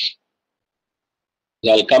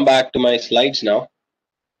 So I'll come back to my slides now.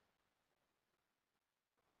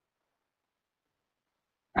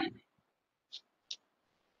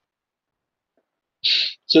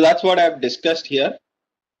 So that's what I've discussed here.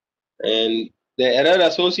 And the error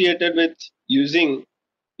associated with using,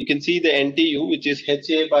 you can see the NTU, which is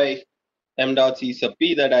HA by m dot C sub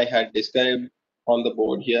P that I had described on the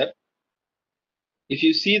board here. If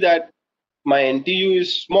you see that my NTU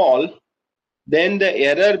is small, then the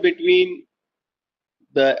error between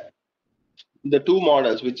the two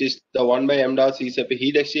models, which is the 1 by m dot C sub P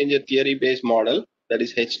heat exchanger theory based model, that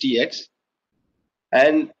is HTX,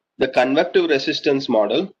 and the convective resistance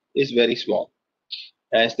model is very small.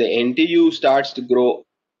 As the NTU starts to grow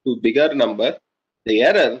to bigger number, the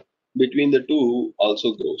error between the two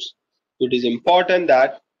also grows. So it is important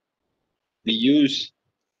that we use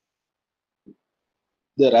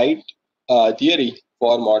the right theory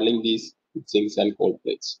for modeling these sinks and cold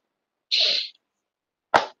plates.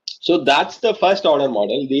 So that's the first order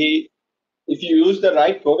model. If you use the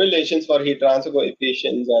right correlations for heat transfer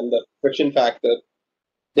coefficients and the friction factor,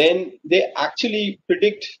 then they actually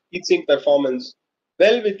predict heat sink performance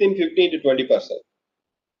well within 15 to 20%.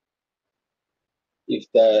 If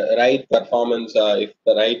the right performance, if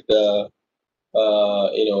the right,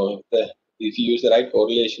 if you use the right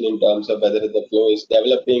correlation in terms of whether the flow is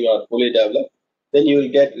developing or fully developed, then you will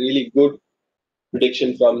get really good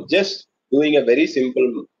prediction from just doing a very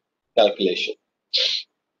simple calculation.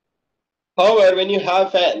 However, when you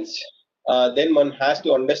have fans, then one has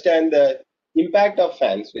to understand the impact of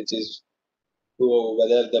fans, which is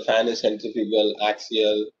whether the fan is centrifugal,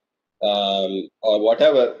 axial, or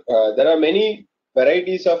whatever. There are many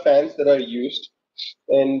varieties of fans that are used,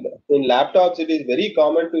 and in laptops it is very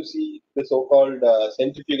common to see the so-called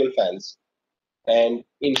centrifugal fans, and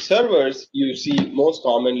in servers you see most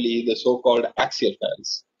commonly the so-called axial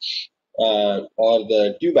fans or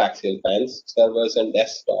the tube axial fans, servers and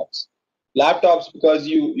desktops. Laptops, because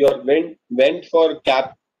your vent for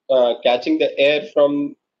catching the air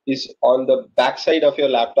from is on the back side of your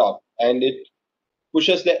laptop, and it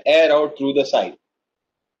pushes the air out through the side.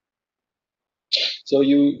 So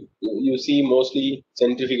you see mostly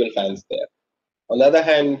centrifugal fans there. On the other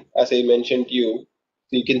hand, as I mentioned to you,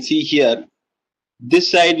 so you can see here, this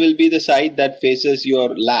side will be the side that faces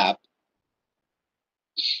your lap,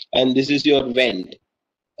 and this is your vent.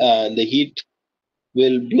 The heat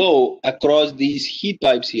will blow across these heat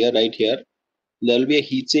pipes here, right here. There will be a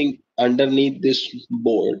heat sink underneath this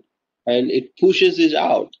board, and it pushes it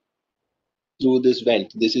out through this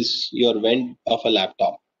vent. This is your vent of a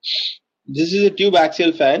laptop. This is a tube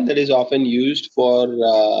axial fan that is often used for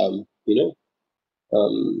your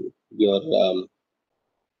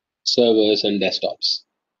servers and desktops.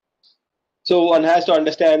 So one has to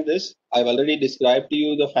understand this. I've already described to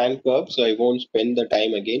you the fan curve, so I won't spend the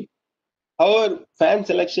time again. However, fan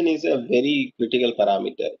selection is a very critical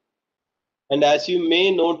parameter. And as you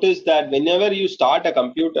may notice that whenever you start a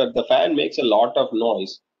computer, the fan makes a lot of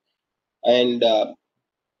noise. And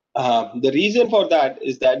the reason for that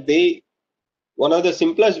is that one of the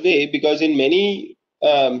simplest way, because in many,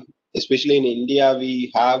 especially in India,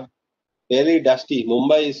 we have very dusty.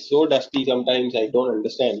 Mumbai is so dusty sometimes I don't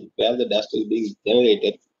understand where the dust is being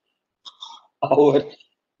generated. However,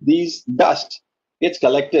 these dust gets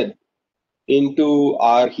collected into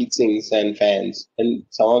our heat sinks and fans, and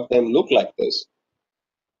some of them look like this.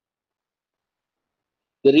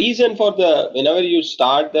 The reason for whenever you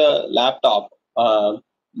start the laptop, the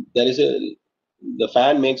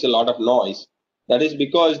fan makes a lot of noise. That is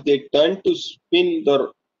because they tend to spin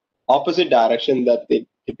the opposite direction that they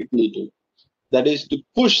typically do. That is to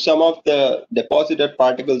push some of the deposited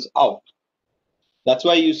particles out. That's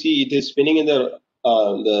why you see it is spinning in the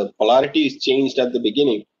polarity is changed at the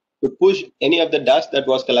beginning to push any of the dust that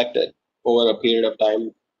was collected over a period of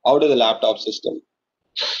time out of the laptop system.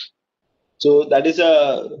 So that is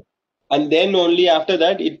and then only after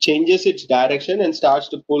that it changes its direction and starts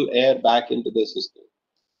to pull air back into the system.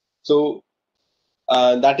 So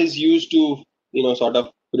that is used to sort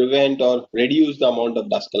of prevent or reduce the amount of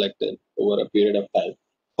dust collected over a period of time.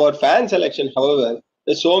 For fan selection, however,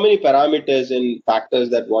 there's so many parameters and factors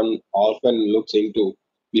that one often looks into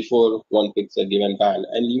before one picks a given fan.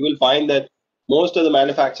 And you will find that most of the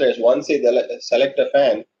manufacturers, once they select a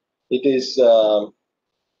fan, it is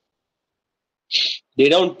they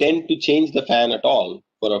don't tend to change the fan at all.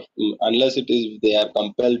 unless it is they are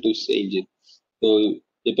compelled to change it. So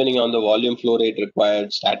depending on the volume flow rate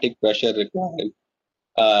required, static pressure required,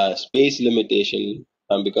 space limitation,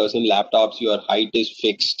 because in laptops your height is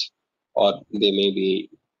fixed, or they may be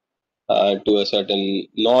to a certain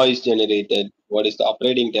noise generated, what is the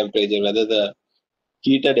operating temperature, whether the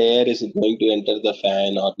heated air is going to enter the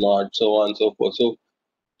fan or not, so on and so forth. So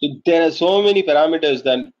there are so many parameters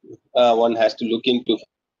that one has to look into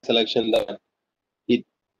selection, that it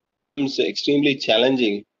becomes extremely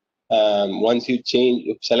challenging once you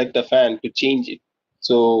select a fan to change it.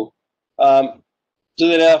 So so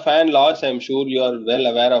there are fan laws. I'm sure you are well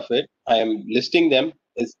aware of it. I am listing them.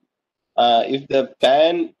 If the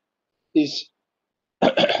fan is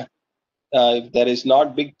if there is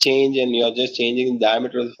not big change and you're just changing the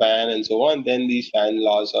diameter of the fan and so on, then these fan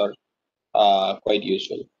laws are quite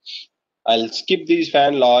useful. I'll skip these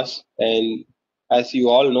fan laws, and as you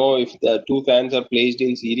all know, if the two fans are placed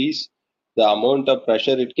in series, the amount of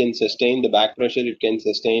pressure it can sustain, the back pressure it can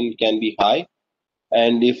sustain, can be high.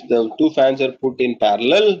 And if the two fans are put in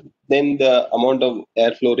parallel, then the amount of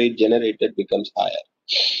airflow rate generated becomes higher.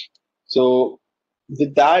 So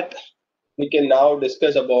with that, we can now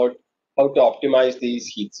discuss about how to optimize these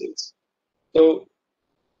heat sinks. So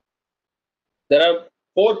there are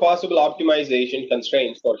 4 possible optimization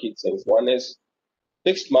constraints for heat sinks. One is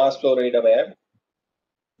fixed mass flow rate of air.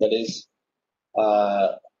 That is,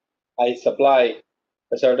 I supply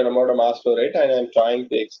a certain amount of mass flow rate and I'm trying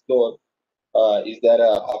to explore is there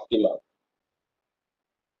an optima.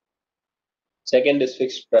 Second is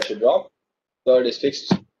fixed pressure drop. Third is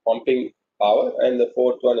fixed pumping power. And the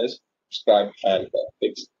fourth one is prescribed fan curve,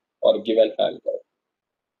 fixed or given fan curve.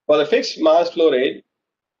 For the fixed mass flow rate,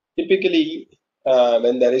 typically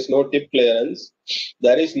when there is no tip clearance,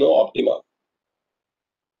 there is no optima.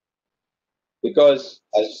 Because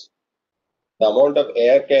as the amount of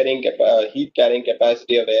air carrying, heat carrying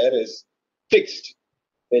capacity of air is fixed.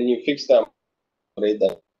 When you fix the rate,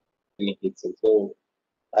 that heat sink. So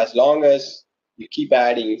as long as you keep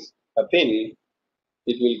adding a pin,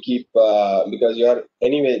 it will keep because you are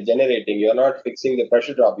anyway generating. You are not fixing the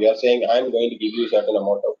pressure drop. You are saying I'm going to give you a certain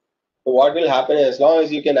amount of. So what will happen as long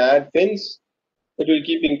as you can add pins, it will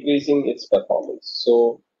keep increasing its performance.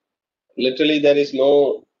 So literally there is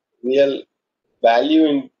no real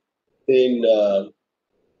value in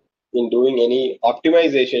doing any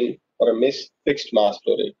optimization for a fixed mass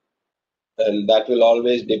flow rate, and that will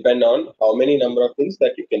always depend on how many number of pins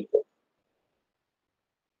that you can put.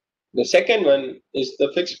 The second one is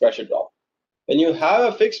the fixed pressure drop. When you have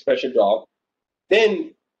a fixed pressure drop,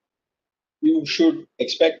 then you should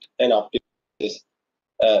expect an optimization.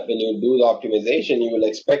 When you do the optimization, you will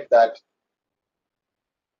expect that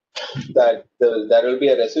there will be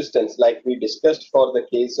a resistance, like we discussed for the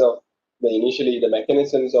case of initially the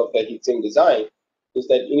mechanisms of the heatsink design, is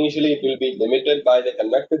that initially it will be limited by the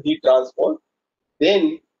convective heat transport,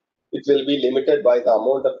 then it will be limited by the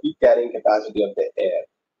amount of heat carrying capacity of the air.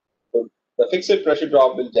 So the fixed pressure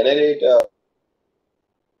drop will generate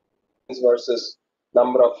versus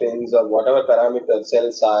number of fins or whatever parameter,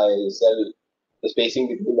 cell size, the spacing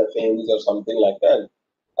between the fins or something like that.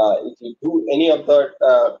 If you do any of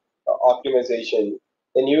that optimization,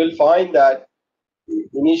 then you will find that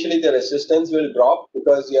initially the resistance will drop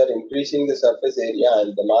because you are increasing the surface area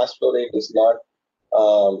and the mass flow rate is not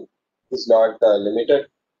limited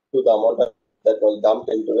to the amount that was dumped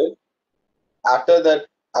into it. After that,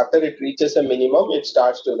 after it reaches a minimum, it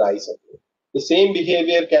starts to rise again. The same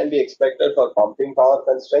behavior can be expected for pumping power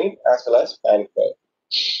constraint as well as fan curve.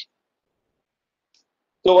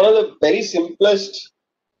 So one of the very simplest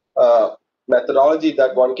methodology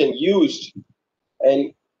that one can use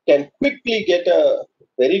and can quickly get a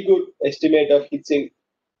very good estimate of heatsink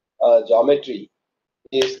geometry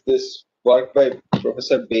is this work by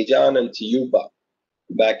Professor Bejan and Chiyuba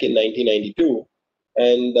back in 1992,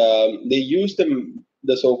 and they used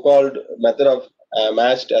the so-called method of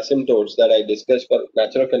matched asymptotes that I discussed for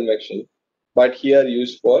natural convection, but here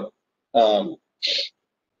used for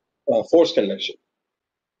forced convection.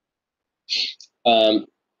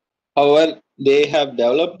 However, they have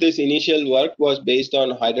developed this initial work was based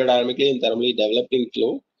on hydrodynamically and thermally developing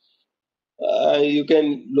flow. You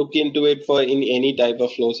can look into it for in any type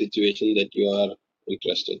of flow situation that you are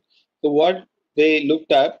interested. So what they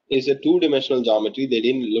looked at is a two-dimensional geometry. They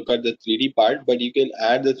didn't look at the 3D part, but you can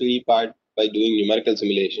add the 3D part by doing numerical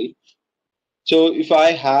simulation. So if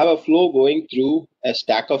I have a flow going through a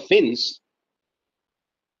stack of fins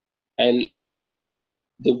and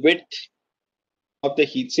the width of the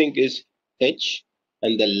heatsink is h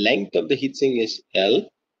and the length of the heatsink is L,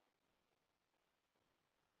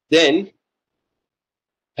 then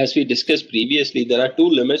as we discussed previously, there are two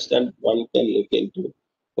limits that one can look into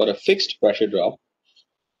for a fixed pressure drop.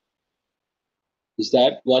 Is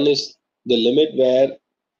that one is the limit where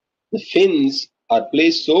the fins are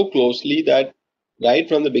placed so closely that right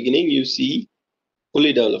from the beginning you see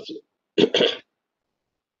fully developed flow.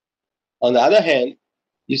 On the other hand,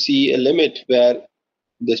 you see a limit where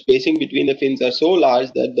the spacing between the fins are so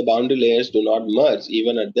large that the boundary layers do not merge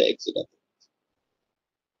even at the exit.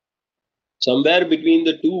 Somewhere between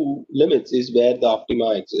the two limits is where the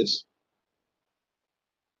optima exists.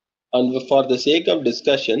 And for the sake of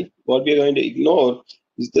discussion, what we are going to ignore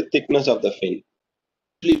is the thickness of the fin.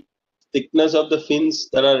 Thickness of the fins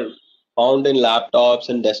that are found in laptops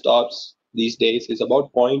and desktops these days is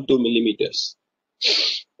about 0.2 millimeters,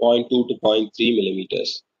 0.2 to 0.3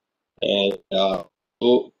 millimeters. And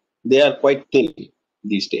so they are quite thin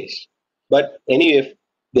these days. But anyway,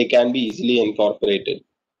 they can be easily incorporated.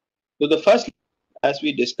 So the first, as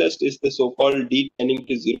we discussed, is the so-called D tending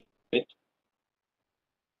to 0 limit,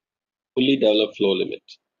 fully developed flow limit,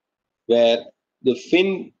 where the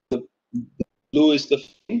fin, the blue is the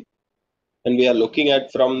fin, and we are looking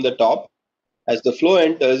at from the top. As the flow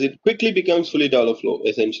enters, it quickly becomes fully developed flow.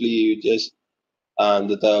 Essentially, you just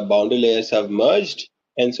the boundary layers have merged,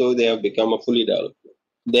 and so they have become a fully developed flow.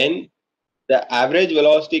 Then the average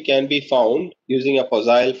velocity can be found using a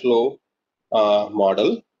fossil flow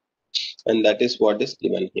model, and that is what is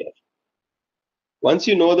given here. Once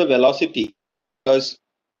you know the velocity, because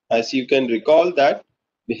as you can recall that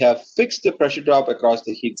we have fixed the pressure drop across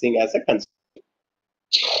the heat sink as a constant.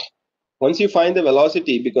 Once you find the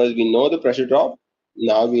velocity, because we know the pressure drop,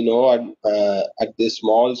 now we know at this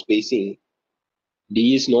small spacing,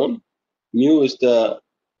 D is known, mu is the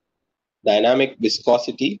dynamic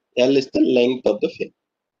viscosity, L is the length of the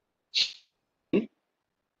fin.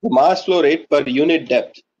 The mass flow rate per unit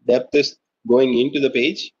depth is going into the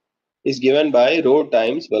page, is given by rho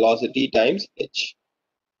times velocity times h.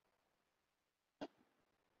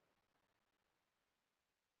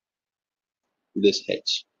 This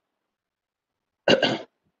h.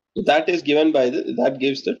 That is given by that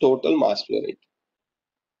gives the total mass flow rate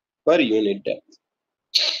per unit depth.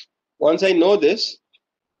 Once I know this,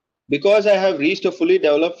 because I have reached a fully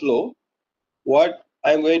developed flow, what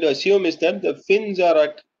I'm going to assume is that the fins are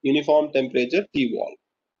at uniform temperature T wall.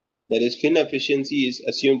 That is, fin efficiency is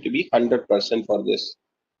assumed to be 100% for this.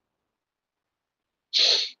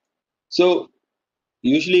 So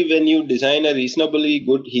usually when you design a reasonably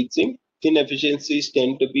good heat sink, fin efficiencies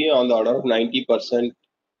tend to be on the order of 90%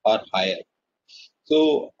 or higher.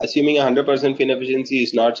 So assuming 100% fin efficiency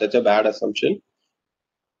is not such a bad assumption.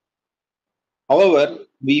 However,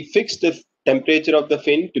 we fix the temperature of the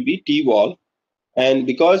fin to be T wall, and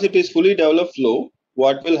because it is fully developed flow,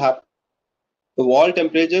 what will happen? The wall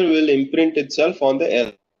temperature will imprint itself on the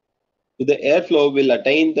air. So the airflow will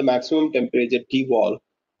attain the maximum temperature T wall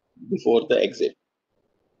before the exit.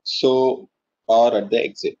 So, or at the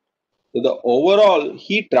exit. So the overall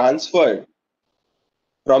heat transferred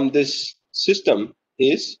from this system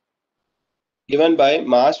is given by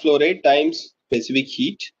mass flow rate times specific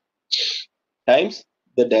heat times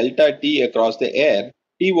the delta T across the air.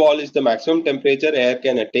 T wall is the maximum temperature air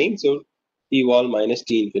can attain. So T wall minus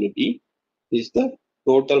T infinity is the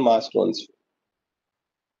total mass transfer.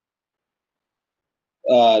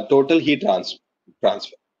 Total heat transfer.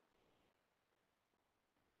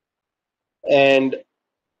 And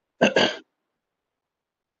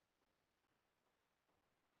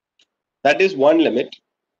that is one limit.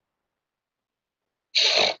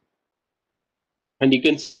 And you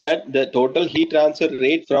can see that the total heat transfer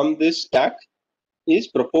rate from this stack is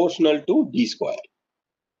proportional to D square.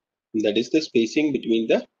 That is the spacing between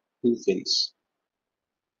the two fins.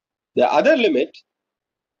 The other limit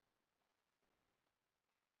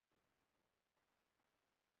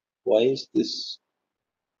why is this?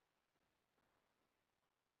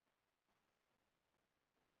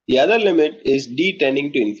 The other limit is D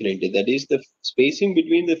tending to infinity. That is, the spacing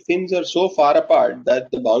between the fins are so far apart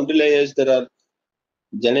that the boundary layers that are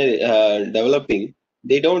developing,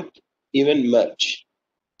 they don't even merge.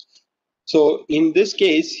 So in this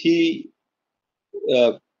case,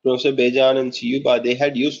 Professor Bejan and Chiyuba, they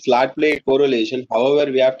had used flat plate correlation.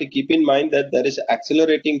 However, we have to keep in mind that there is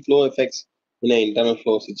accelerating flow effects in an internal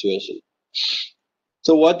flow situation.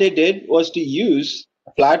 So what they did was to use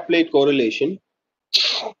flat plate correlation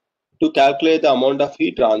to calculate the amount of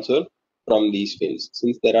heat transfer from these fins.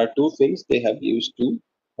 Since there are two fins, they have used 2,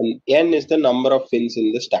 and n is the number of fins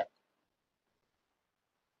in the stack.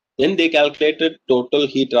 Then they calculated total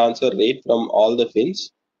heat transfer rate from all the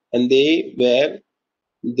fins, and the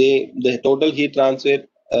total heat transfer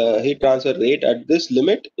heat transfer rate at this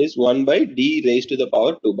limit is 1 by d raised to the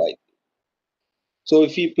power 2 by 3. So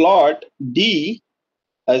if we plot d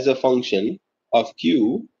as a function of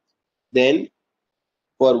q, then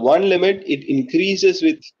for one limit it increases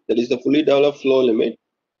with, that is the fully developed flow limit,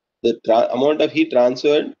 the amount of heat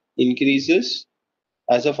transferred increases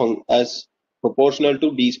as proportional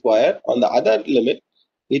to d square. On the other limit,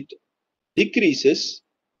 it decreases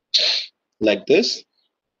like this,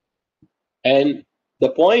 and the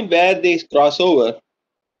point where they cross over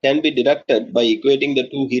can be deducted by equating the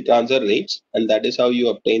two heat transfer rates, and that is how you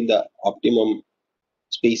obtain the optimum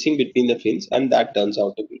spacing between the fins, and that turns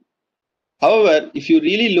out to be. However, if you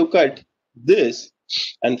really look at this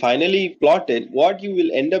and finally plot it, what you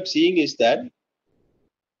will end up seeing is that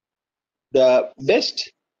the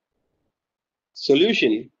best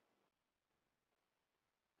solution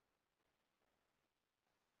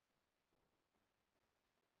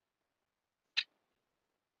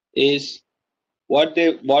is what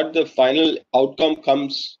the final outcome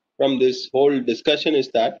comes from this whole discussion is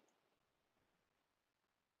that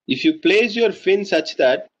if you place your fin such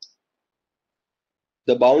that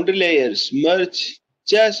the boundary layers merge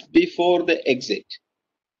just before the exit,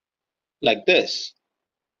 like this,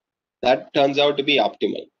 that turns out to be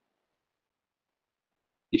optimal.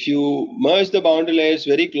 If you merge the boundary layers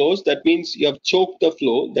very close, that means you have choked the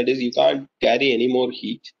flow, that is, you can't carry any more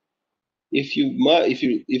heat. If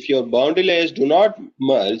your boundary layers do not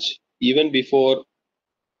merge even before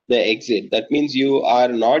the exit, that means you are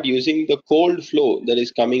not using the cold flow that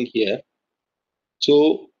is coming here.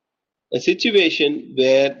 So a situation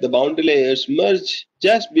where the boundary layers merge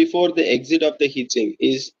just before the exit of the heat sink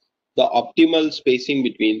is the optimal spacing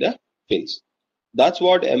between the fins. That's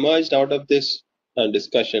what emerged out of this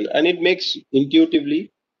discussion, and it makes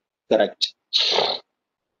intuitively correct.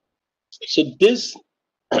 So this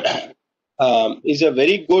is a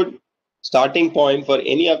very good starting point for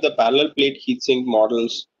any of the parallel plate heatsink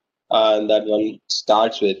models that one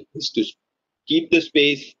starts with, is to keep the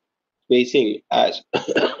spacing as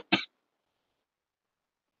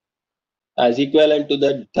as equivalent to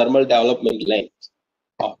the thermal development length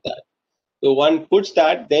of that. So one puts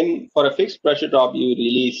that, then for a fixed pressure drop, you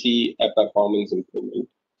really see a performance improvement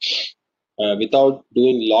without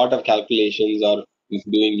doing a lot of calculations or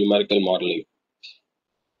doing numerical modeling.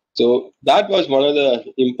 So that was one of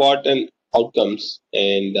the important outcomes,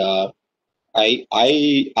 and I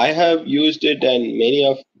have used it, and many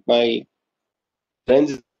of my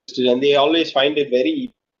friends, and they always find it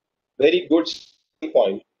very good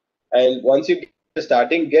point. And once you get the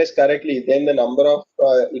starting guess correctly, then the number of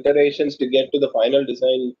iterations to get to the final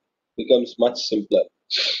design becomes much simpler.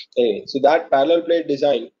 Anyway, so that parallel plate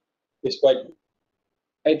design is quite,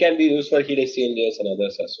 and can be used for heat exchangers and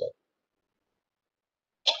others as well.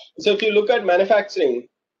 So if you look at manufacturing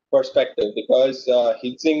perspective, because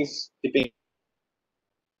heat sinks typically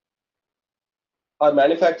are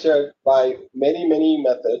manufactured by many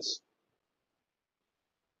methods.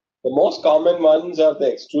 The most common ones are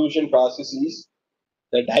the extrusion processes,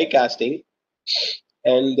 the die casting,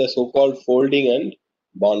 and the so-called folding and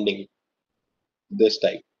bonding, this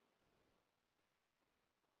type,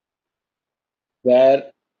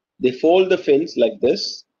 where they fold the fins like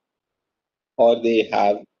this, or they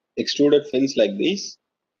have extruded fins like these,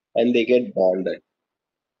 and they get bonded.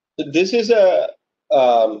 So this is a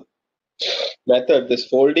method. This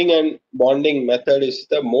folding and bonding method is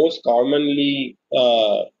the most commonly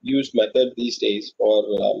used method these days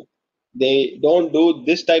for they don't do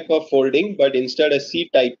this type of folding, but instead a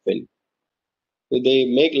C-type fin. So they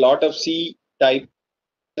make a lot of C-type,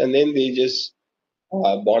 and then they just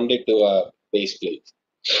bond it to a base plate.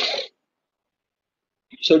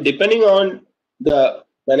 So depending on the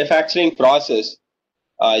manufacturing process,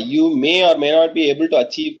 you may or may not be able to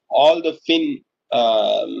achieve all the fin,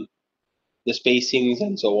 the spacings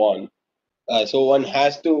and so on. So one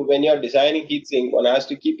has to, when you're designing heatsink, one has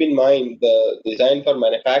to keep in mind the design for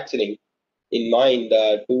manufacturing in mind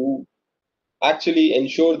to actually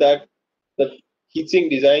ensure that the heatsink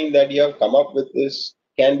design that you have come up with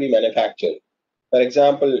can be manufactured. For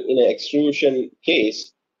example, in an extrusion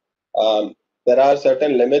case, there are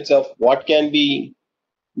certain limits of what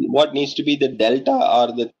needs to be the delta or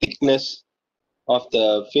the thickness of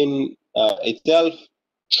the fin itself.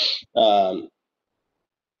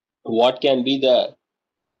 What can be the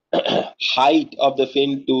height of the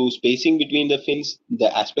fin to spacing between the fins,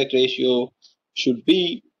 the aspect ratio should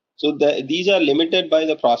be. So these are limited by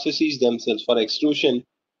the processes themselves. For extrusion,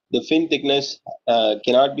 the fin thickness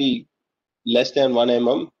cannot be less than 1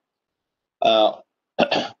 mm.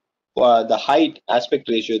 For the height aspect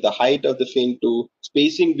ratio, the height of the fin to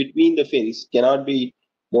spacing between the fins cannot be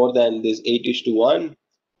more than this 8:1.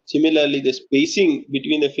 Similarly, the spacing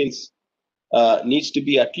between the fins needs to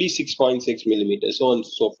be at least 6.6 millimeters, so on and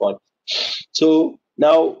so forth. So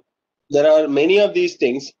now there are many of these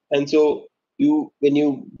things, and so when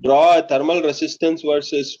you draw a thermal resistance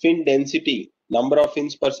versus fin density, number of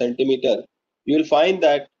fins per centimeter, you will find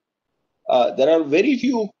that there are very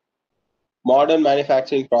few modern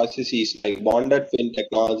manufacturing processes like bonded fin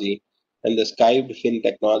technology and the skived fin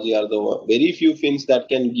technology are the very few fins that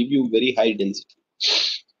can give you very high density.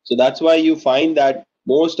 So that's why you find that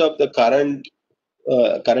most of the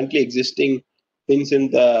currently existing fins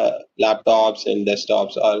in the laptops and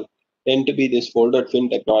desktops are tend to be this folded fin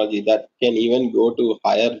technology that can even go to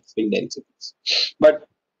higher fin densities. But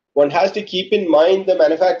one has to keep in mind the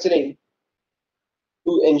manufacturing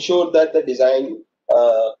to ensure that the design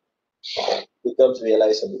becomes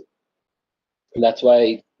realizable. And that's why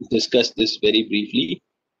I discussed this very briefly.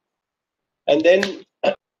 And then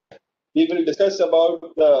we will discuss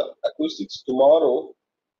about the acoustics tomorrow.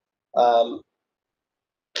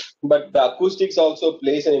 But the acoustics also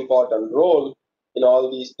plays an important role in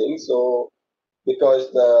all these things. So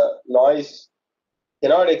because the noise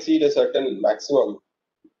cannot exceed a certain maximum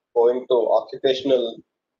owing to occupational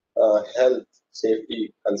health,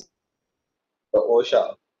 safety, and the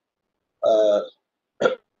OSHA. Uh,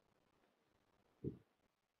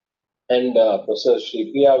 and Professor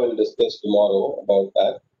Shripriya will discuss tomorrow about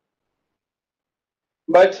that.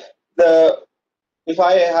 But if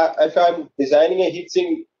I'm designing a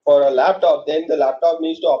heatsink for a laptop, then the laptop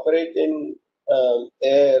needs to operate in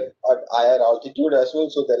air at higher altitude as well.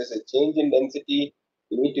 So there is a change in density.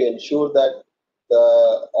 You need to ensure that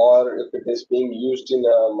or if it is being used in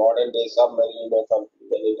a modern day submarine or something,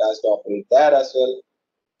 then it has to operate there as well.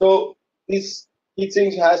 So this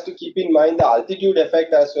heatsink has to keep in mind the altitude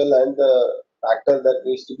effect as well and the factor that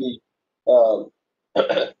needs to be um,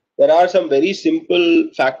 there are some very simple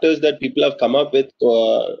factors that people have come up with.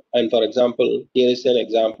 And for example, here is an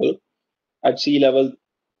example. At sea level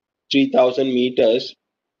 3000 meters,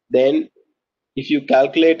 then if you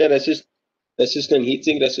calculate a resistance,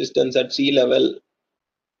 heatsink resistance at sea level,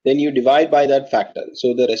 then you divide by that factor.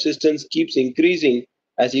 So the resistance keeps increasing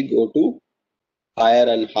as you go to higher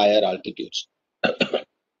and higher altitudes.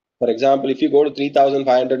 For example, if you go to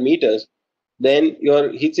 3500 meters, then your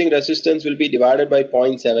heatsink resistance will be divided by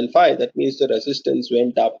 0.75. That means the resistance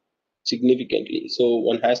went up significantly. So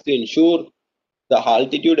one has to ensure the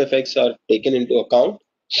altitude effects are taken into account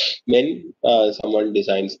when someone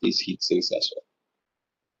designs these heat sinks as well.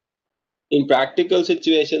 In practical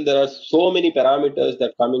situation, there are so many parameters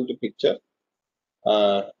that come into picture.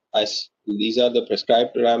 As these are the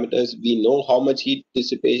prescribed parameters, we know how much heat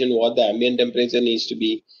dissipation, what the ambient temperature needs to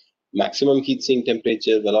be, maximum heat sink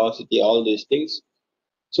temperature, velocity, all these things.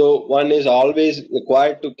 So one is always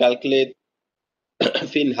required to calculate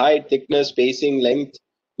fin height, thickness, spacing, length,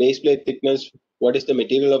 base plate thickness, what is the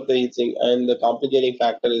material of the heat sink, and the complicating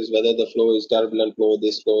factor is whether the flow is turbulent flow,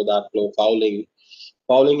 this flow, that flow, fouling.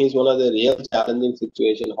 Fouling is one of the real challenging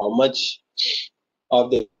situations. How much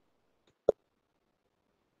of the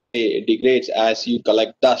degrades as you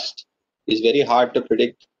collect dust is very hard to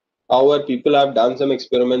predict. However, people have done some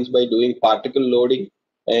experiments by doing particle loading,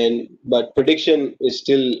 but prediction is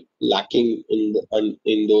still lacking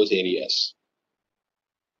in those areas.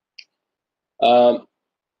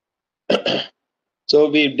 So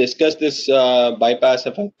we've discussed this bypass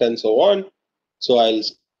effect and so on. So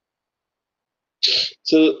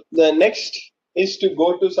the next is to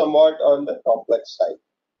go to somewhat on the complex side.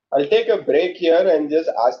 I'll take a break here and just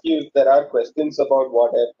ask you if there are questions about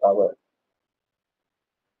what I've covered.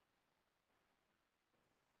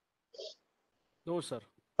 No, sir.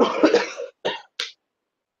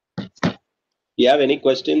 You have any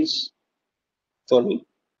questions for me?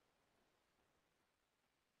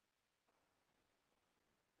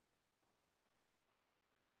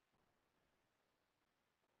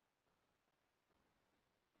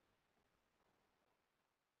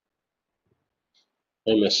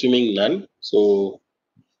 I'm assuming none. So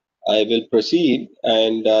I will proceed,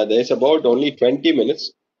 and there's about only 20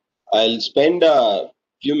 minutes. I'll spend a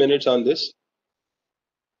few minutes on this.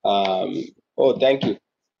 Oh, thank you.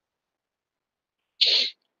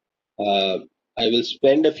 I will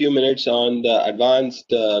spend a few minutes on the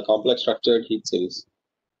advanced complex structured heat sinks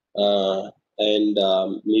and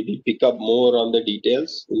maybe pick up more on the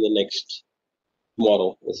details in the next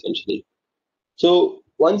tomorrow, essentially. So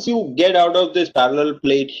once you get out of this parallel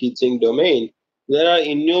plate heatsink domain, there are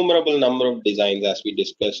innumerable number of designs as we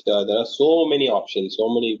discussed. There are so many options, so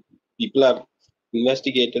many people have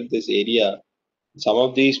investigated this area. Some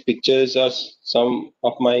of these pictures are some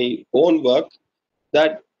of my own work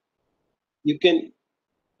that you can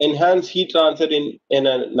enhance heat transfer in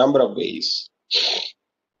a number of ways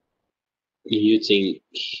using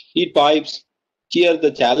heat pipes. Here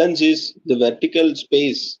the challenge is the vertical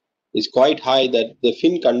space is quite high, that the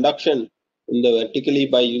fin conduction in the vertically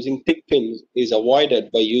by using thick fins is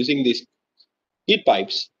avoided by using these heat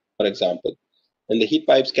pipes, for example. And the heat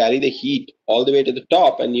pipes carry the heat all the way to the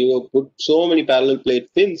top, and you put so many parallel plate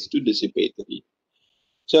fins to dissipate the heat.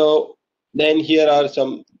 So then here are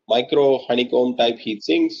some micro honeycomb type heat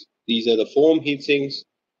sinks. These are the foam heat sinks.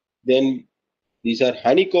 Then these are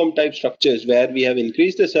honeycomb type structures where we have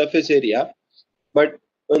increased the surface area. But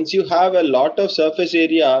once you have a lot of surface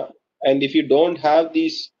area, and if you don't have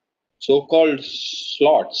these so-called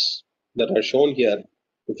slots that are shown here,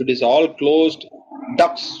 if it is all closed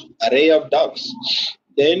ducts, array of ducts,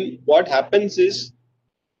 then what happens is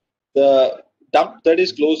the duct that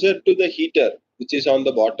is closer to the heater, which is on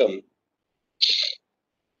the bottom,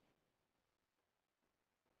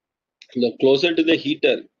 the closer to the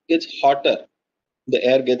heater gets hotter. The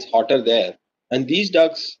air gets hotter there, and these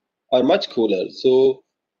ducts are much cooler. So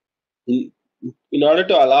in order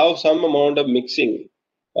to allow some amount of mixing,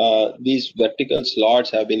 these vertical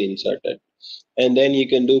slots have been inserted. And then you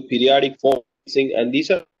can do periodic foam mixing, and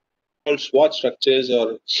these are called SWOT structures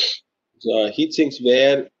or heat sinks,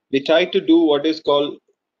 where we try to do what is called,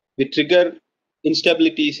 we trigger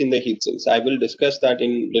instabilities in the heat sinks. I will discuss that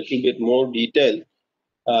in little bit more detail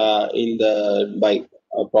in the by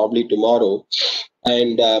probably tomorrow.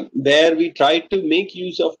 And where we try to make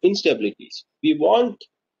use of instabilities. We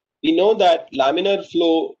know that laminar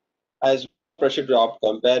flow has pressure drop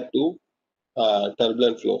compared to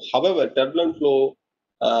turbulent flow. However, turbulent flow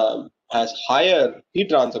has higher heat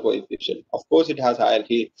transfer coefficient. Of course, it has higher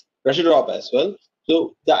heat pressure drop as well.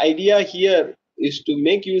 So the idea here is to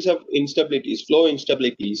make use of instabilities, flow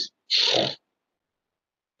instabilities,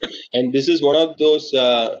 and this is one of those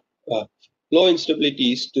flow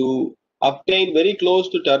instabilities to obtain very close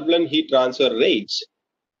to turbulent heat transfer rates,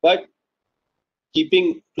 but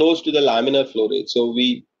keeping close to the laminar flow rate. So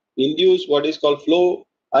we induce what is called flow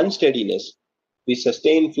unsteadiness. We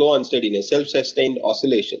sustain flow unsteadiness. Self-sustained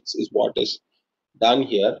oscillations is what is done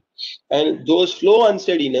here. And those flow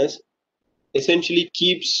unsteadiness essentially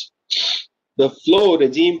keeps the flow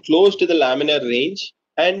regime close to the laminar range.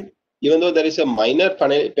 And even though there is a minor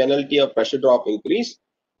penalty of pressure drop increase,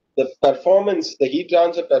 the performance, the heat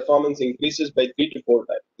transfer performance increases by 3 to 4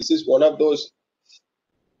 times. This is one of those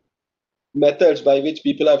methods by which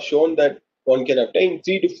people have shown that one can obtain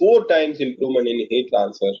 3 to 4 times improvement in heat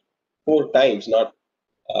transfer. 4 times, not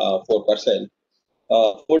 4%.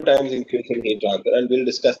 4 times increase in heat transfer, and we'll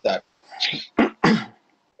discuss that.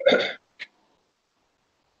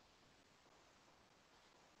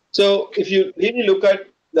 So if you really look at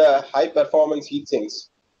the high performance heat sinks,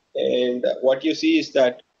 and what you see is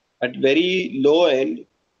that at very low end,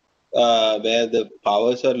 where the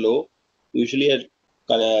powers are low, usually at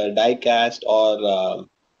kind of die cast or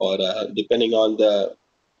depending on the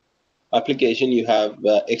application, you have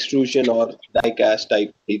extrusion or die cast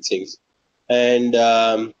type heat sinks. And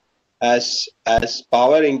as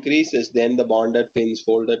power increases, then the bonded fins,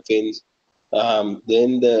 folded fins,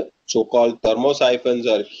 then the so-called thermosiphons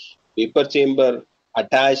or vapor chamber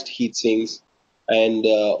attached heat sinks, and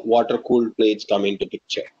water-cooled plates come into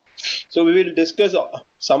picture. So we will discuss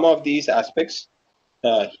some of these aspects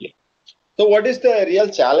here. So what is the real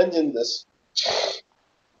challenge in this?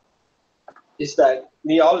 Is that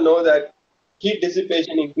we all know that heat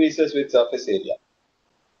dissipation increases with surface area.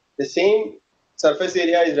 The same surface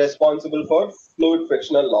area is responsible for fluid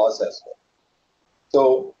frictional loss as well.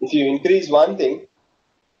 So if you increase one thing,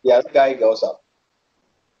 the other guy goes up.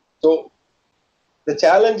 So the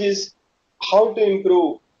challenge is how to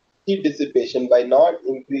improve heat dissipation by not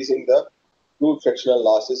increasing the fluid frictional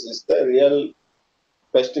losses is the real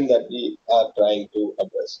question that we are trying to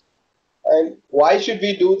address. And why should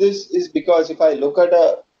we do this is because if I look at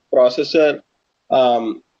a processor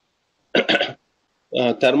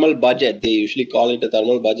thermal budget, they usually call it a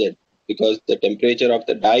thermal budget because the temperature of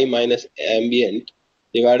the die minus ambient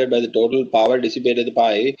divided by the total power dissipated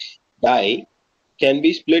by die can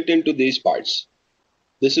be split into these parts.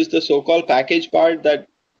 This is the so-called package part that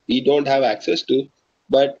we don't have access to,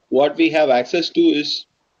 but what we have access to is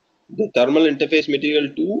the thermal interface material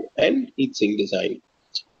 2 and heat sink design.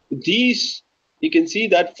 These, you can see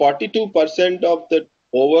that 42% of the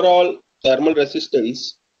overall thermal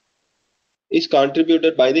resistance is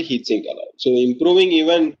contributed by the heat sink alone. So improving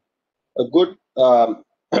even a good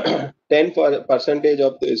 10%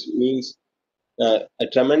 of this means a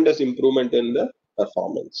tremendous improvement in the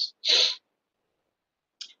performance.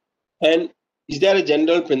 And is there a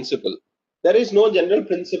general principle? there is no general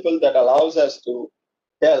principle that allows us to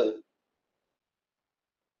tell,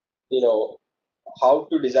 how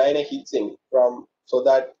to design a heat sink from so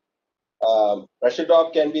that pressure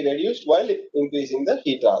drop can be reduced while increasing the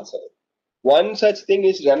heat transfer. One such thing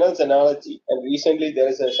is Reynolds analogy, and recently there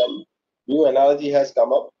is some new analogy has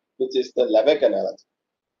come up, which is the Leveck analogy.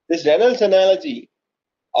 This Reynolds analogy,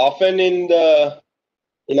 often in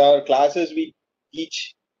our classes we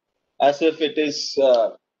teach as if it is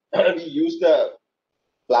we use the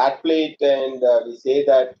flat plate and we say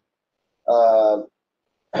that uh,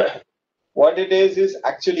 what it is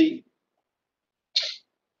actually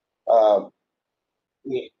uh,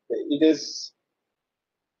 it is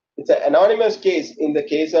it's an anonymous case. In the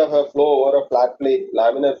case of a flow over a flat plate,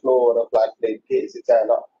 laminar flow over a flat plate case, it's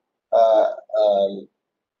uh, um,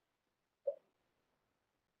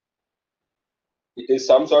 it is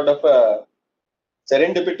some sort of a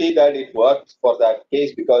serendipity that it worked for that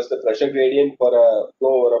case because the pressure gradient for a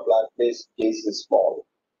flow over a flat plate case is small.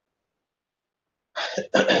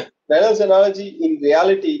 Reynolds analogy in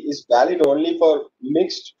reality is valid only for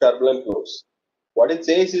mixed turbulent flows. What it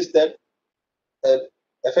says is that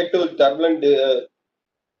effective turbulent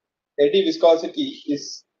eddy viscosity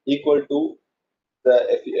is equal to the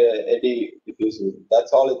eddy diffusivity.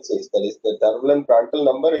 That's all it says. That is, the turbulent Prandtl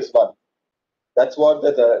number is 1. That's what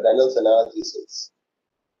the Reynolds analogy says.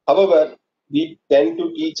 However, we tend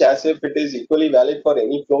to teach as if it is equally valid for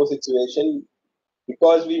any flow situation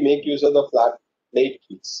because we make use of the flat plate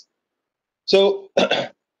case. So,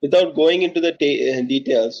 without going into the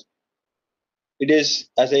details, it is,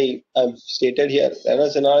 as I've stated here,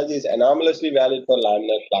 Reynolds analogy is anomalously valid for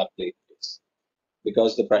laminar flat plate case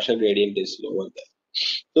because the pressure gradient is lower there.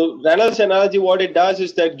 So Reynolds analogy, what it does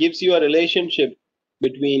is that gives you a relationship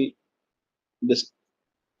between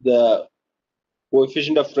the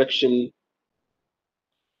coefficient of friction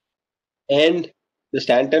and the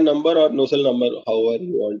Stanton number or Nusselt number, however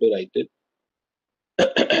you want to write it.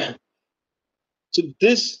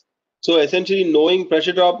 So essentially knowing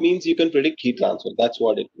pressure drop means you can predict heat transfer. That's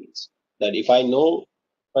what it means. That if I know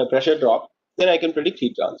my pressure drop, then I can predict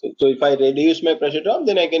heat transfer. So if I reduce my pressure drop,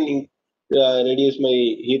 then I can reduce my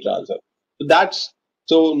heat transfer.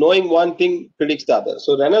 So knowing one thing predicts the other.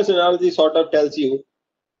 So Reynolds analogy sort of tells you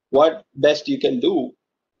what best you can do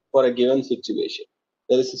for a given situation.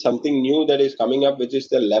 There is something new that is coming up, which is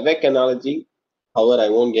the Leveck analogy. However, I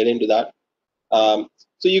won't get into that.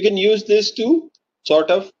 So you can use this to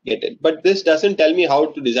sort of get it. But this doesn't tell me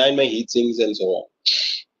how to design my heat sinks and so on.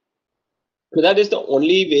 So that is the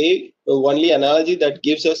only way, the only analogy that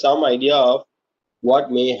gives us some idea of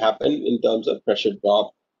what may happen in terms of pressure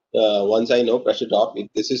drop. Once I know pressure drop, if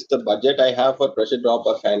this is the budget I have for pressure drop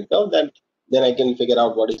or fan curve, then I can figure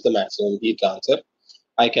out what is the maximum heat transfer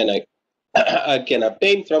I can I can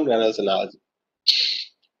obtain from Reynolds analogy.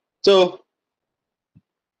 So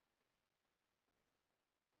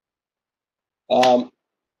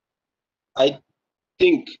I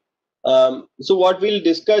think so. What we'll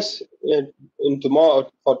discuss in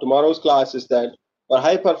tomorrow's class is that for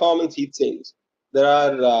high performance heat sinks, there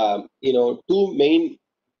are two main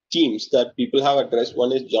themes that people have addressed.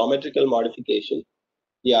 One is geometrical modification.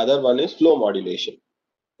 The other one is flow modulation.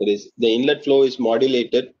 That is, the inlet flow is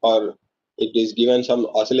modulated or it is given some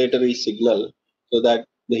oscillatory signal so that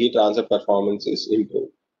the heat transfer performance is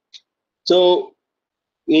improved. So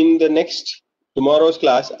in the next tomorrow's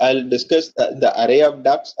class, I'll discuss the array of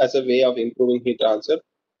ducts as a way of improving heat transfer,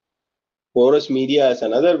 porous media as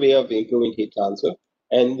another way of improving heat transfer,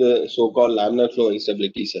 and the so-called laminar flow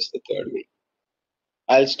instabilities as the third way.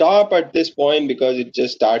 I'll stop at this point because it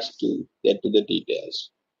just starts to get to the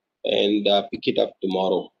details and pick it up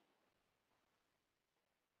tomorrow.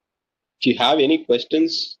 If you have any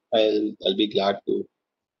questions, I'll be glad to.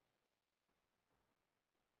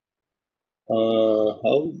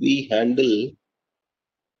 How we handle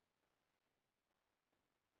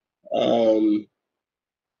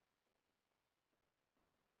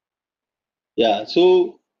yeah,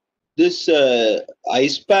 so this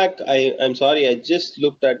ice pack, I'm sorry, I just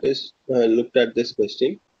looked at this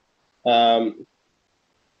question.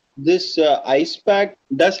 This ice pack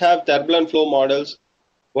does have turbulent flow models.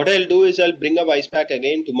 What I'll do is I'll bring up ice pack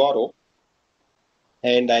again tomorrow,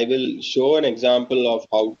 and I will show an example of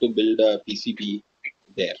how to build a PCB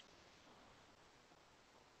there.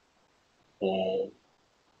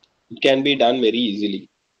 It can be done very easily.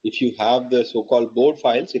 If you have the so-called board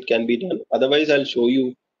files, it can be done. Otherwise, I'll show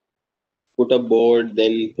you, put a board,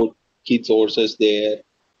 then put heat sources there,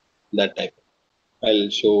 that type. I'll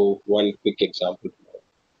show one quick example.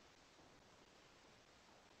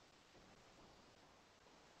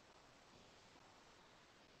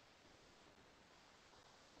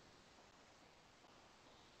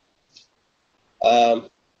 Um,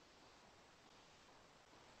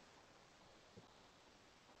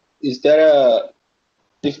 is there a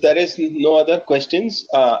If there is no other questions,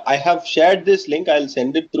 I have shared this link. I'll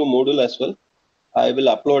send it through Moodle as well. I will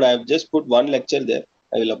upload. I have just put one lecture there.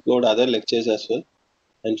 I will upload other lectures as well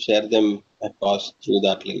and share them across through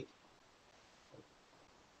that link.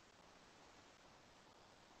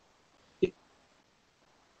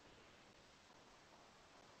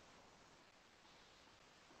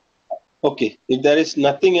 Okay. If there is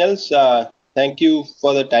nothing else, thank you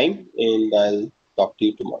for the time, and I'll talk to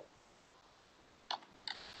you tomorrow.